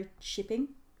Georgiou shipping?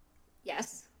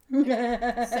 Yes.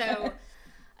 So,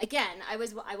 again, I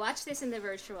watched this in the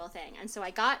virtual thing, and so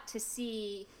I got to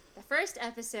see the first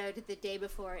episode the day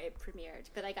before it premiered,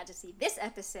 but I got to see this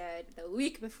episode the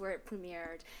week before it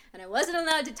premiered, and I wasn't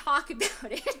allowed to talk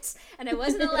about it, and I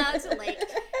wasn't allowed to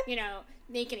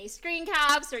make any screen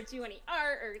caps or do any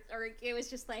art, or it was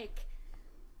just like,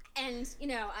 and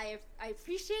I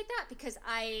appreciate that because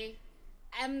I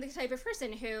am the type of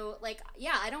person who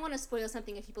I don't want to spoil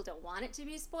something if people don't want it to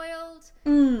be spoiled.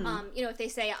 If they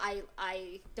say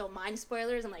I don't mind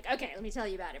spoilers, I'm like, okay, let me tell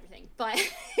you about everything. But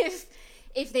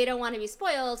if they don't want to be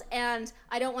spoiled, and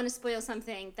I don't want to spoil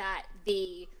something that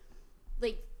the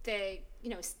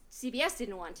CBS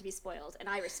didn't want to be spoiled, and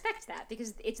I respect that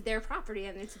because it's their property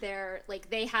and it's their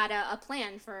they had a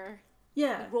plan for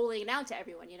rolling it out to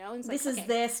everyone, and it's this is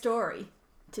their story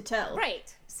to tell,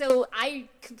 right? So I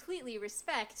completely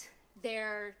respect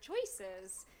their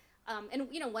choices. And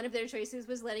one of their choices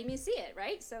was letting me see it,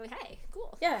 right? So hey,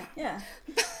 cool. Yeah.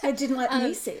 They didn't let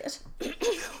me see it.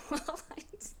 Well, I'm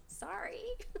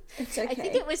sorry. It's okay. I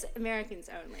think it was Americans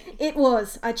only. It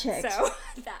was. I checked. So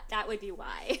that would be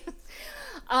why.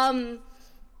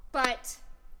 But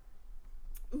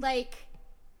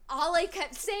all I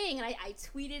kept saying, and I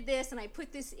tweeted this, and I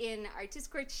put this in our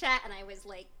Discord chat, and I was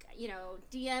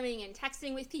DMing and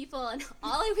texting with people, and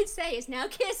all I would say is, now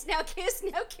kiss, now kiss,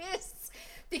 now kiss,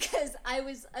 because I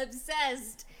was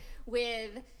obsessed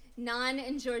with Nhan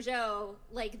and Georgiou,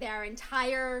 their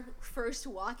entire first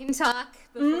walk and talk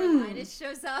before Linus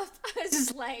shows up. I was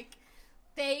just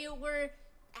they were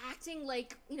acting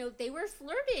they were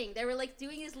flirting. They were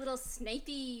doing his little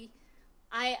snipey,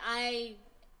 I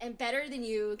am better than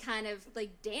you kind of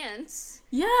dance.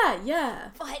 Yeah.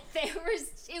 But it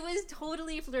was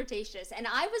totally flirtatious, and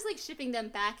I was shipping them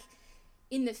back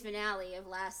in the finale of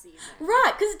last season.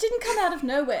 Right, because it didn't come out of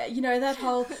nowhere. That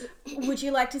whole would you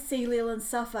like to see Leland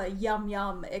suffer yum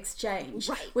yum exchange.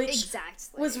 Right, which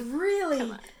exactly. was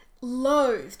really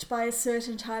loathed by a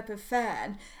certain type of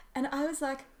fan. And I was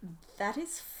like, that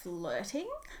is flirting?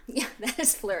 Yeah, that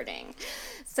is flirting.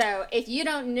 So if you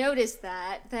don't notice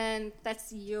that, then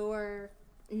that's your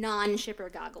non-shipper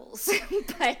goggles.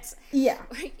 But yeah,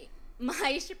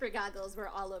 my shipper goggles were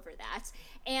all over that.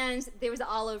 And they was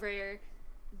all over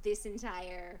this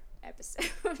entire episode.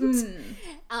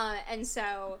 And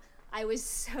so I was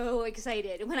so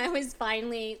excited when I was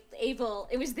finally able,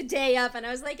 it was the day up, and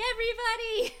I was like,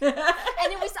 everybody!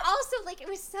 And it was also it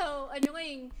was so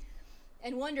annoying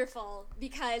and wonderful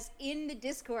because in the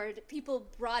Discord, people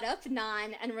brought up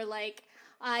Nhan and were like,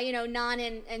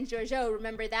 Nhan and Georgiou,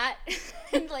 remember that?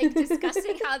 And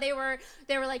discussing how they were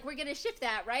we're gonna ship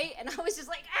that, right? And I was just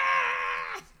like,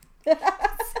 ah! So.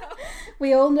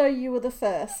 We all know you were the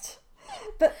first.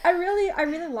 But I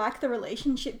really like the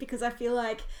relationship because I feel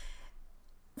like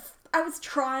I was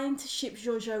trying to ship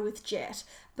Georgiou with Jet,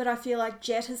 but I feel like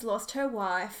Jet has lost her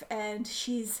wife and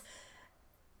she's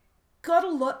got a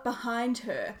lot behind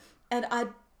her, and I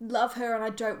love her and I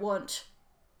don't want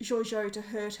Georgiou to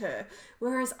hurt her.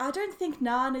 Whereas I don't think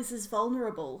Nhan is as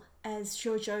vulnerable as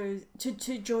Georgiou to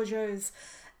Georgiou's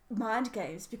mind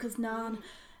games, because Nhan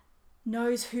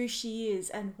knows who she is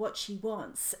and what she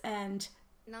wants, and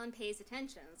Nhan pays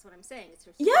attention. That's what I'm saying. It's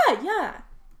her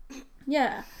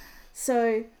yeah.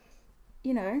 So,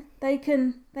 they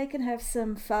can have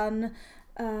some fun,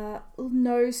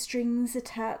 no strings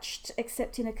attached,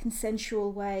 except in a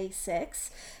consensual way, sex,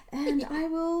 and I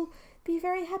will be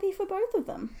very happy for both of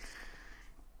them.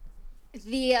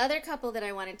 The other couple that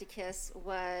I wanted to kiss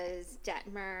was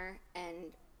Detmer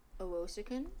and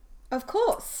Owosekun. Of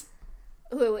course.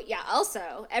 Who,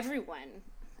 also, everyone,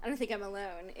 I don't think I'm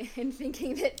alone in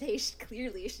thinking that they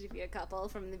clearly should be a couple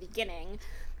from the beginning.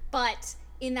 But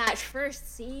in that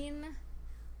first scene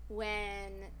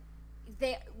when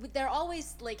they're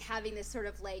always like having this sort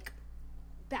of like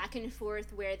back and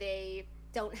forth where they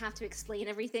don't have to explain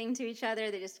everything to each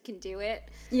other, they just can do it.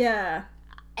 Yeah.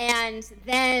 And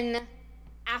then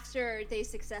after they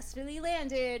successfully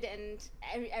landed and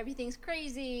everything's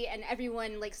crazy and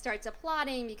everyone like starts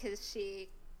applauding because she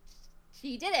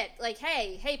did it, like,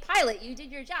 hey pilot, you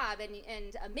did your job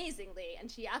and amazingly, and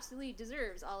she absolutely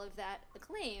deserves all of that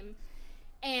acclaim.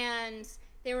 And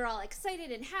they were all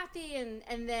excited and happy,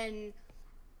 and then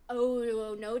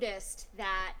Odo noticed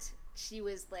that she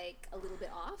was like a little bit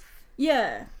off.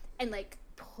 Yeah. And like,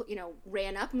 you know,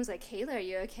 ran up and was like, Kayla, are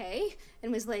you okay?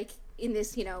 And was like in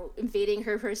this, you know, invading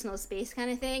her personal space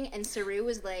kind of thing. And Saru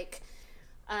was like,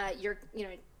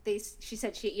 she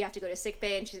said you have to go to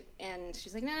sickbay, and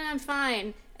she's like, no, I'm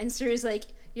fine. And Saru's like,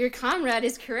 your comrade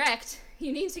is correct.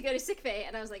 You need to go to sickbay.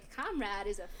 And I was like, comrade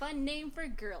is a fun name for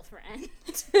girlfriend.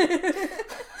 You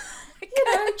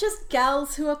know, just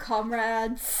gals who are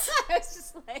comrades. I was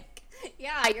just like,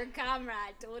 yeah, your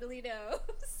comrade totally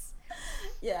knows.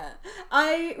 Yeah,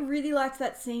 I really liked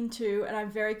that scene too, and I'm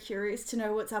very curious to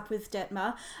know what's up with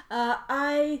Detmer.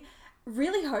 I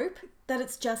really hope that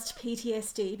it's just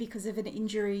PTSD because of an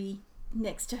injury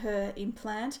next to her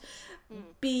implant,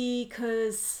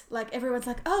 because like everyone's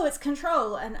like, oh, it's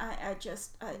control, and I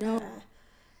don't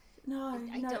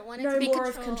want it to be more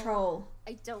of control.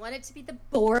 I don't want it to be the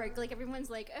Borg. Like everyone's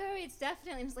like, oh, it's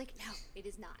definitely. And it's like, no, it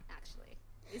is not actually.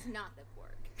 It's not the Borg.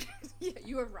 Yeah,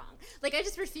 you are wrong. Like, I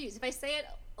just refuse. If I say it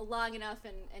long enough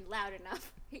and loud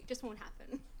enough, it just won't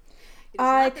happen.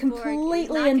 I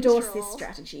completely endorse this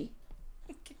strategy.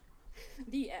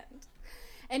 The end.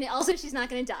 And also, she's not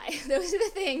going to die. Those are the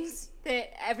things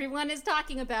that everyone is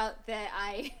talking about that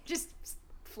I just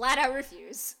flat out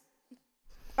refuse.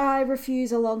 I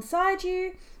refuse alongside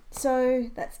you,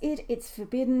 so that's it. It's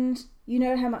forbidden. You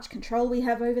know how much control we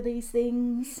have over these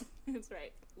things. That's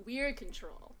right. We're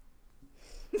control.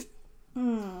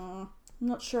 I'm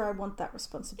not sure I want that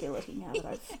responsibility now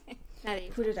that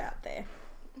I've put it out there.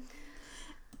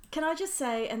 Can I just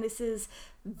say, and this is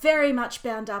very much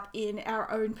bound up in our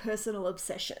own personal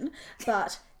obsession,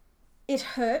 but it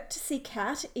hurt to see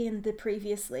Kat in the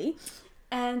Previously,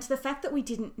 and the fact that we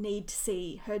didn't need to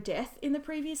see her death in the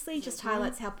Previously just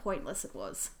highlights how pointless it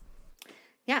was.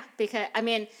 Yeah, because, I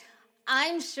mean,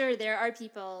 I'm sure there are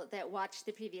people that watched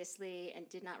the Previously and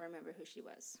did not remember who she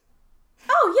was.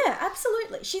 Oh, yeah,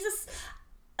 absolutely. She's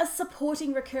a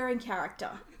supporting recurring character.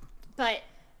 But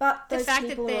those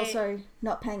people are also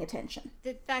not paying attention.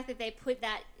 The fact that they put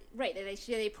that, right, that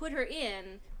they put her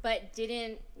in, but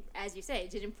didn't, as you say,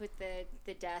 didn't put the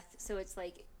death, so it's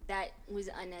like, that was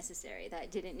unnecessary.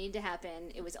 That didn't need to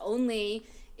happen. It was only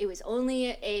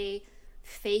a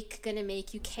fake gonna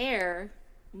make you care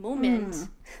moment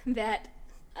that,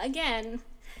 again,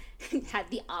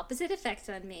 had the opposite effect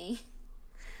on me.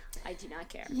 I do not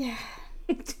care. Yeah.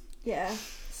 Yeah.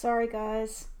 Sorry,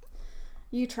 guys.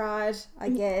 You tried, I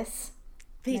guess.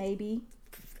 Maybe.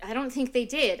 I don't think they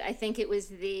did. I think it was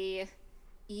the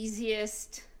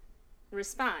easiest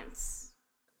response.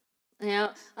 You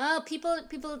know, oh, people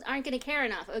aren't going to care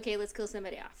enough. Okay, let's kill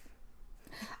somebody off.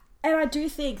 And I do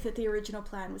think that the original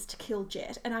plan was to kill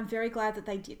Jet, and I'm very glad that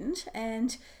they didn't.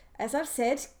 And as I've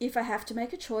said, if I have to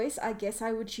make a choice, I guess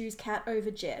I would choose Kat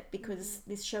over Jet, because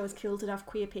this show has killed enough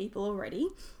queer people already.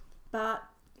 But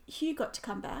Hugh got to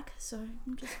come back, so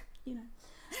I'm just, you know.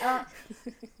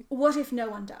 What if no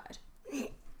one died?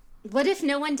 What if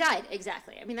no one died?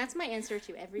 Exactly. I mean, that's my answer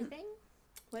to everything.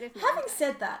 What if no Having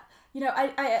said that, you know,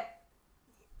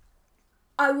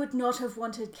 I would not have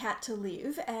wanted Kat to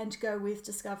live and go with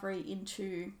Discovery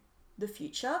into the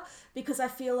future, because I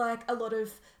feel like a lot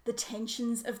of the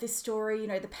tensions of this story, you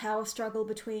know, the power struggle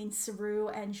between Saru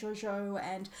and Jojo,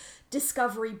 and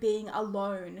Discovery being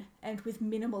alone and with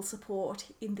minimal support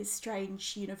in this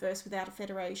strange universe without a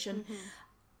federation,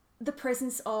 the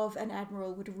presence of an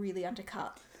admiral would really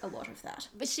undercut a lot of that.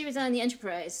 But she was on the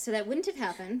Enterprise, so that wouldn't have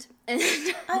happened. I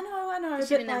know. But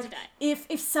she didn't have to die.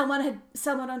 If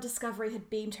someone on Discovery had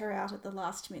beamed her out at the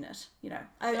last minute, you know,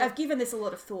 I've given this a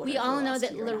lot of thought. We all know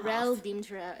that L'Rell beamed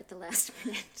her out at the last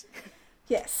minute.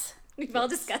 Yes. We've all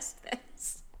discussed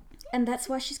this. And that's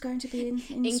why she's going to be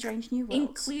in Strange New Worlds.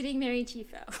 Including Mary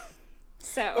Chieffo.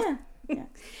 So, yeah.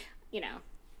 You know,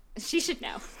 she should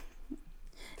know.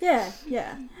 Yeah.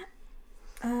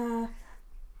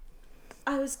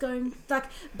 I was going, like,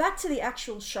 back to the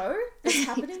actual show that's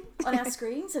happening on our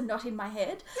screens and not in my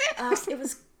head. It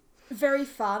was very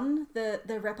fun,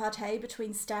 the repartee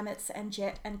between Stamets and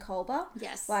Jet and Culber.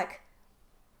 Yes. Like,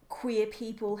 queer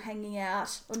people hanging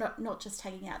out, or not just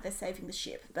hanging out, they're saving the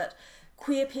ship, but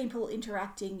queer people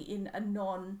interacting in a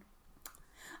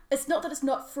it's not that it's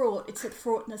not fraught, it's that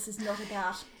fraughtness is not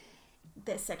about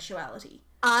their sexuality.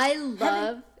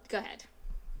 Go ahead.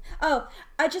 Oh,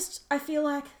 I feel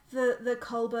like the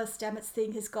Culber Stamets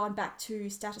thing has gone back to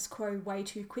status quo way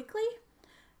too quickly.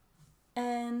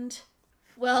 And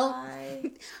well,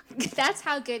 that's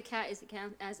how good Kat is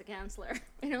as a counselor.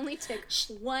 It only took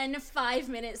one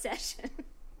 5-minute session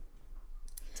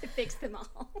to fix them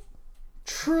all.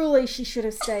 Truly, she should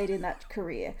have stayed in that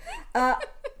career.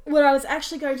 What I was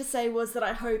actually going to say was that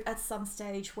I hope at some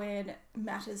stage when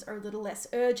matters are a little less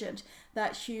urgent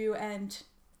that Hugh and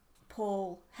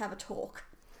Paul have a talk,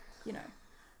 you know.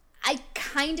 I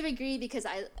kind of agree because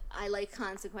I like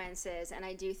consequences and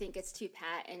I do think it's too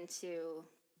pat and too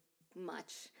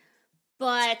much.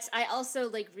 But I also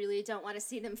like really don't want to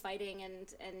see them fighting and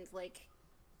like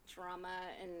drama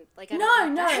and like I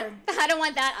don't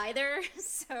want that either.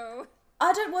 So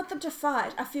I don't want them to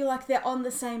fight. I feel like they're on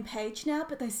the same page now,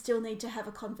 but they still need to have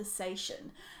a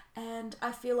conversation. And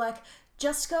I feel like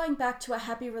just going back to a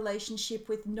happy relationship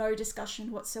with no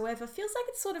discussion whatsoever feels like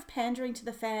it's sort of pandering to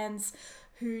the fans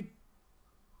who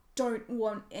don't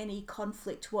want any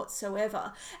conflict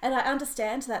whatsoever. And I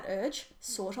understand that urge,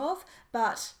 sort of,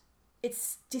 but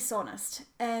it's dishonest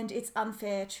and it's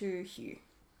unfair to Hugh.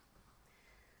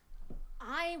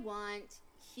 I want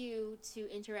Hugh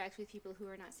to interact with people who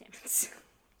are not Stamets.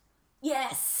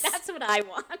 Yes! That's what I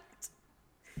want.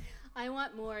 I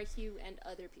want more Hugh and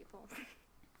other people.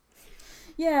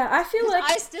 Yeah, I feel like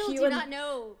I still do not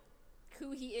know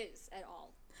who he is at all.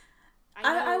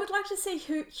 I would like to see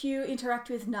Hugh interact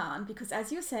with Nan because,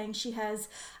 as you're saying, she has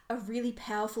a really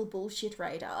powerful bullshit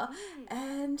radar,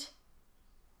 and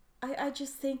I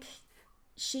just think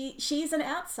she's an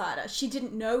outsider. She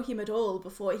didn't know him at all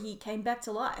before he came back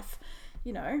to life.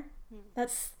 You know,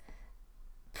 that's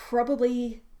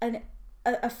probably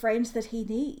a friend that he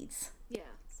needs. Yeah,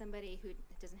 somebody who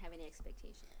doesn't have any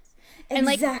expectations.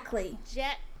 Exactly. And like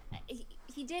Jet,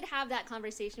 he did have that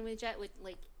conversation with Jet with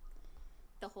like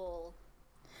the whole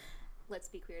 "let's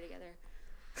be queer together"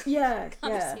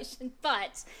 conversation. Yeah.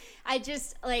 But I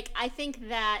just I think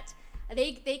that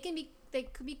they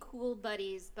could be cool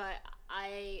buddies, but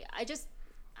I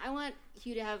want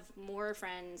Hugh to have more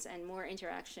friends and more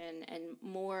interaction and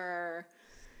more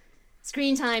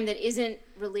screen time that isn't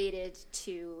related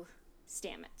to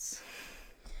Stamets.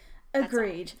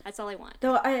 Agreed. That's all I want.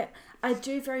 Though I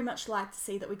do very much like to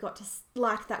see that we got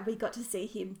to see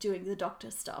him doing the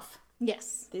doctor stuff.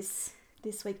 Yes.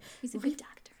 This week. He's a good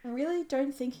doctor. I really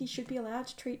don't think he should be allowed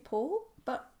to treat Paul,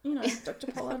 but you know,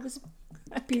 Dr. Pollard was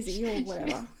busy or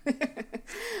whatever.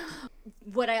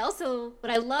 What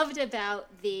I loved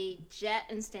about the Jet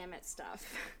and Stamets stuff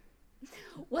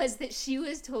was that she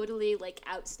was totally like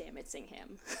out Stametsing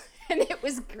him. And it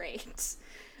was great.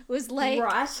 It was like,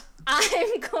 right.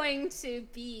 I'm going to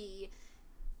be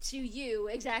to you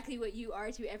exactly what you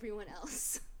are to everyone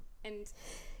else. And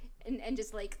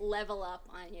just like level up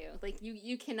on you. Like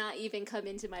you cannot even come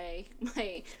into my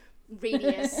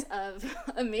radius of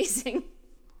amazing.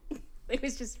 It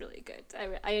was just really good.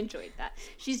 I enjoyed that.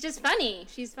 She's just funny.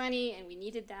 She's funny, and we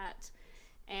needed that.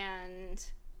 And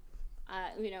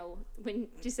you know, when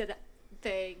she said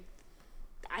I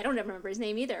don't remember his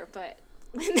name either, but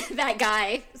when that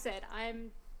guy said,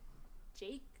 "I'm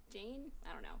Jane,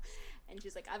 I don't know," and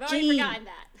she's like, "I've already forgotten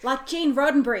that." Like Gene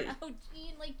Roddenberry. Oh,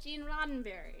 Gene, like Gene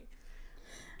Roddenberry.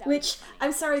 Which,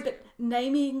 I'm sorry, but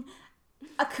naming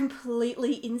a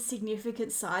completely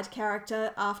insignificant side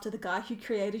character after the guy who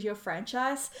created your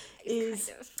franchise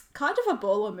is kind of a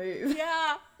baller move.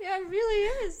 Yeah, it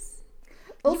really is.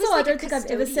 Also, I don't think I've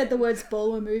ever said the words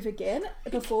baller move again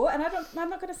before, and I'm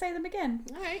not going to say them again.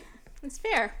 All right, it's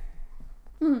fair.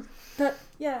 But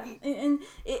yeah, and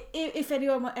if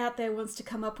anyone out there wants to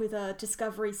come up with a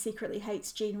Discovery secretly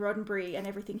hates Gene Roddenberry and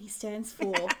everything he stands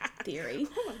for theory.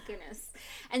 Oh my goodness.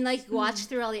 And like watch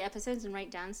through all the episodes and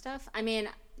write down stuff. I mean,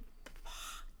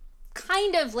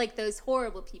 kind of like those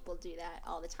horrible people do that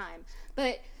all the time.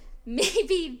 But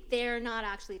maybe they're not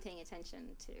actually paying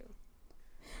attention to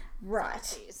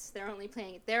right.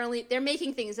 They're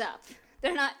making things up.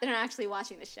 They're not actually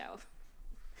watching the show.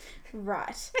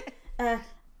 Right.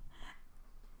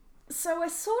 So we're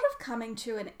sort of coming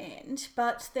to an end,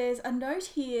 but there's a note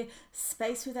here,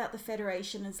 space without the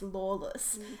Federation is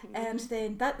lawless. Mm-hmm. And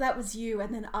then that was you,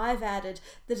 and then I've added,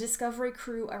 the Discovery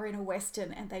crew are in a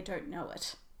Western and they don't know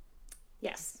it.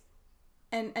 Yes.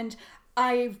 And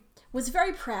I was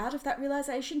very proud of that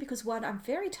realization because, one, I'm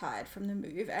very tired from the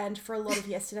move, and for a lot of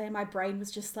yesterday my brain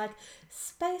was just like,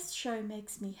 space show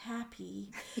makes me happy.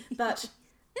 But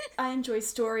I enjoy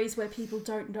stories where people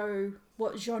don't know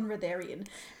what genre they're in,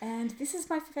 and this is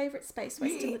my favourite space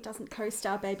western that doesn't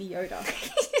co-star Baby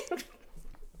Yoda.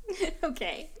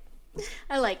 Okay.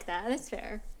 I like that. That's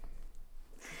fair.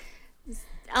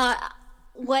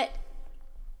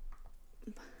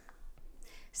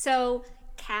 So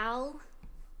Cal,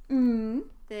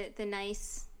 the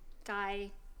nice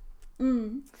guy,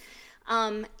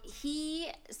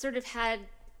 he sort of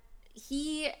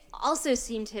he also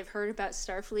seemed to have heard about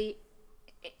Starfleet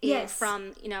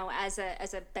from, as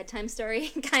a bedtime story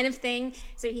kind of thing.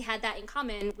 So he had that in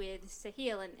common with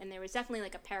Sahil, and there was definitely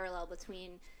like a parallel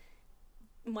between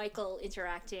Michael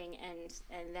interacting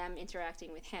and them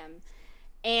interacting with him.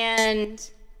 And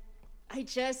I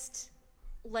just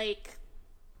like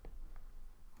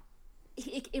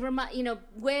it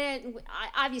when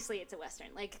obviously it's a Western,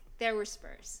 like there were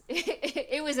spurs.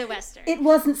 It was a Western. It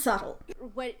wasn't subtle.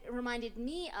 What it reminded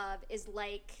me of is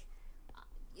like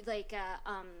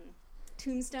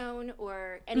Tombstone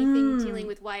or anything dealing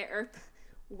with Wyatt Earp,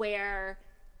 where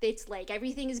it's like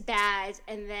everything is bad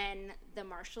and then the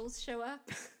marshals show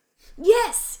up.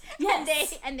 Yes.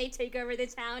 and they take over the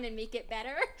town and make it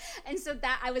better. And so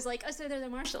that I was like, oh, so they're the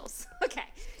marshals. Okay.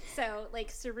 So like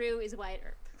Saru is Wyatt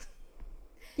Earp.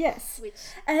 Yes.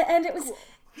 And it was cool.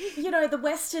 The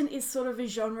Western is sort of a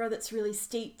genre that's really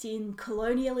steeped in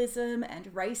colonialism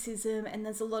and racism, and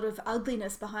there's a lot of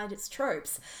ugliness behind its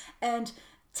tropes. And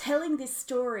telling this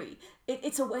story,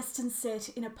 it's a Western set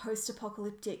in a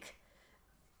post-apocalyptic,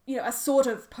 a sort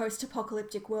of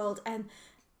post-apocalyptic world, and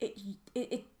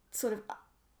it sort of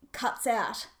cuts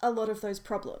out a lot of those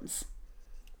problems.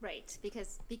 Right,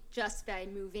 because just by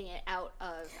moving it out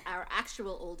of our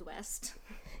actual Old West.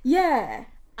 Yeah.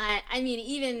 I mean,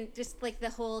 even just like the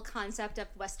whole concept of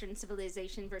Western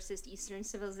civilization versus Eastern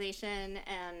civilization,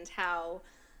 and how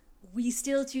we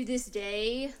still to this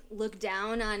day look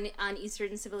down on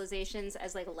Eastern civilizations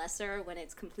as like lesser, when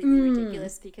it's completely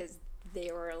ridiculous because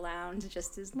they were around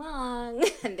just as long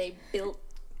and they built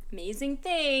amazing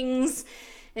things.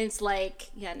 And it's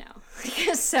like,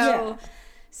 So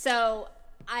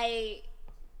I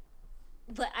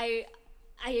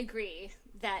agree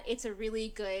that it's a really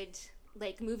good,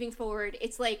 like, moving forward,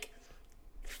 it's like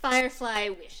Firefly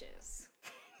wishes.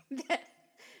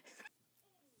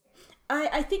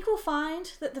 I think we'll find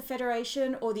that the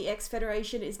Federation or the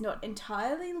X-Federation is not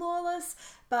entirely lawless,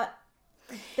 but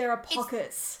there are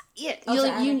pockets.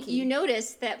 You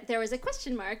notice that there was a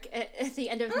question mark at the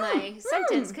end of my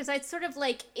sentence, because it's sort of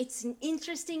like, it's an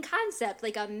interesting concept,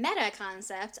 like a meta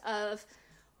concept of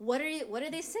what are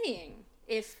they saying?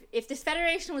 If the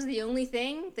Federation was the only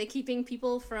thing that keeping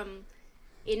people from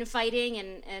infighting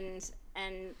and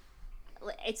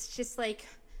it's just like,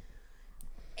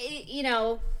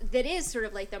 that is sort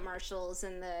of like the marshals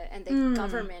and the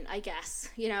government, I guess.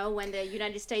 When the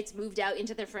United States moved out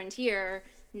into the frontier,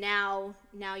 now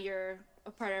you're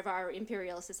a part of our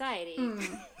imperial society.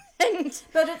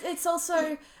 But it's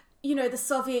also, the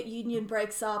Soviet Union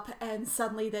breaks up and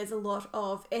suddenly there's a lot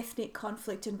of ethnic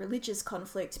conflict and religious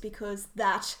conflict because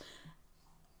that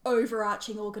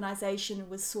overarching organization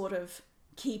was sort of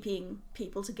keeping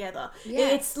people together.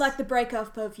 Yes. It's like the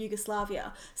breakup of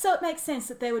Yugoslavia. So it makes sense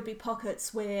that there would be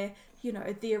pockets where, the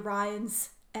Orions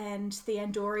and the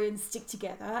Andorians stick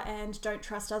together and don't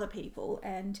trust other people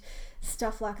and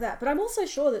stuff like that. But I'm also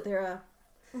sure that there are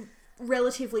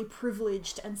relatively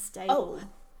privileged and stable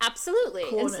absolutely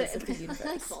corners of the universe.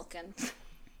 Like Vulcan.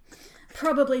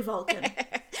 Probably Vulcan.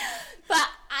 But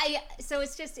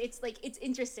it's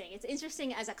interesting. It's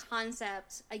interesting as a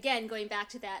concept. Again, going back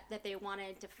to that they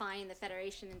wanted to define the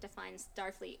Federation and define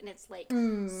Starfleet, and it's like,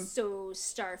 so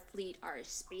Starfleet are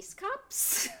space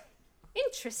cops?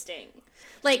 Interesting.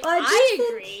 Like, I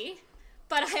agree,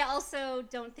 but I also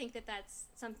don't think that that's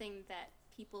something that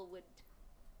people would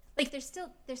like. There's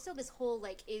still this whole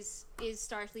like, is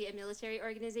Starfleet a military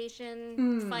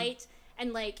organization fight,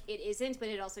 and like it isn't, but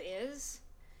it also is,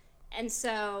 and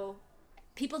so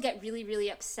people get really, really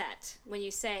upset when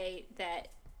you say that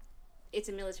it's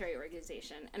a military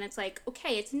organization. And it's like,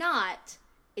 okay, it's not.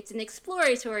 It's an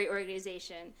exploratory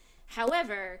organization.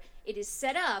 However, it is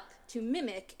set up to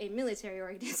mimic a military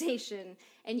organization.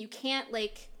 And you can't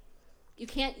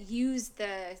use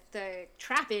the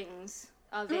trappings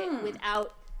of it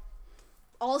without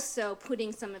also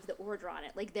putting some of the order on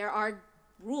it. Like, there are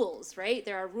rules, right?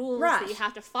 There are rules that you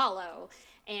have to follow.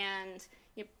 And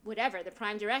whatever, the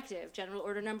Prime Directive, General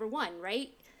Order Number 1, right?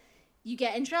 You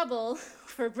get in trouble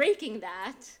for breaking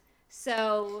that.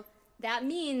 So that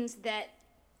means that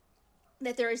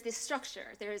there is this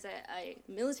structure. There is a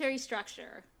military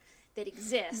structure that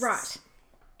exists. Right.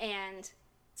 And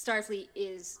Starfleet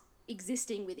is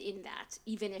existing within that,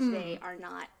 even if they are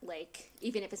not, like,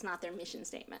 even if it's not their mission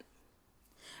statement.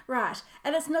 Right.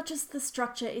 And it's not just the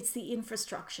structure, it's the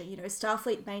infrastructure. You know,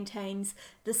 Starfleet maintains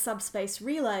the subspace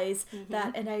relays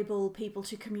that enable people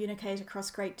to communicate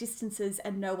across great distances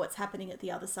and know what's happening at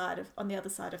the other side on the other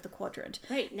side of the quadrant.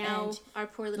 Right. Now, and our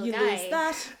poor little you guy. Lose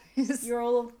that, you're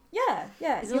all... Yeah.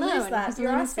 You alone. lose that,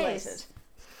 you're isolated.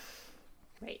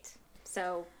 Right.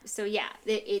 So yeah,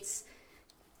 it's...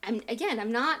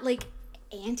 I'm not, like,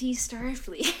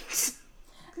 anti-Starfleet.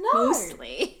 No.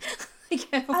 Mostly.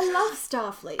 I love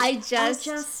Starfleet. I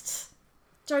just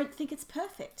don't think it's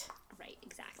perfect. Right,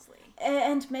 exactly.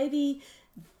 And maybe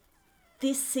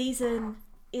this season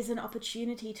is an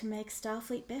opportunity to make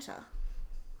Starfleet better.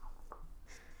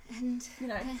 And, you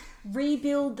know,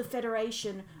 rebuild the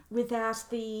Federation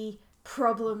without the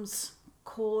problems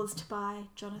caused by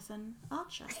Jonathan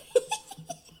Archer.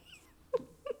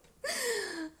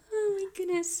 Oh my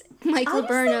goodness. Michael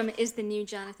Burnham is the new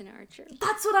Jonathan Archer.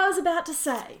 That's what I was about to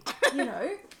say, you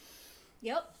know.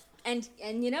 Yep. And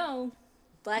you know,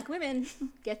 black women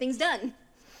get things done.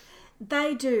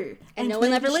 They do. And no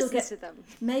one ever listens to them.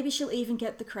 Maybe she'll even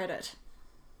get the credit.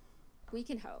 We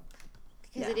can hope.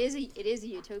 Because it is a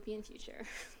utopian future.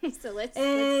 So let's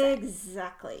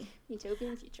Exactly.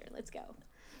 Utopian future. Let's go.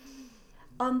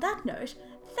 On that note,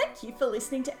 thank you for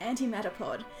listening to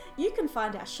Antimatterpod. You can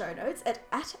find our show notes at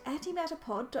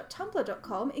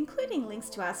antimatterpod.tumblr.com, including links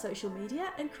to our social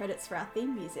media and credits for our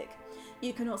theme music.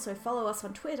 You can also follow us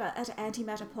on Twitter at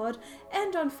Antimatterpod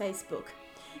and on Facebook.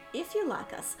 If you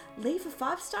like us, leave a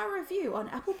 5-star review on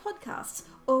Apple Podcasts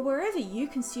or wherever you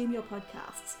consume your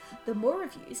podcasts. The more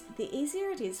reviews, the easier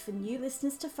it is for new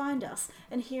listeners to find us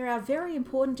and hear our very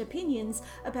important opinions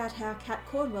about how Cat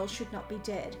Cornwell should not be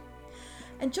dead.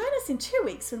 And join us in 2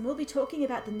 weeks when we'll be talking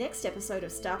about the next episode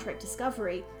of Star Trek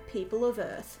Discovery, People of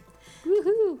Earth.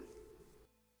 Woohoo!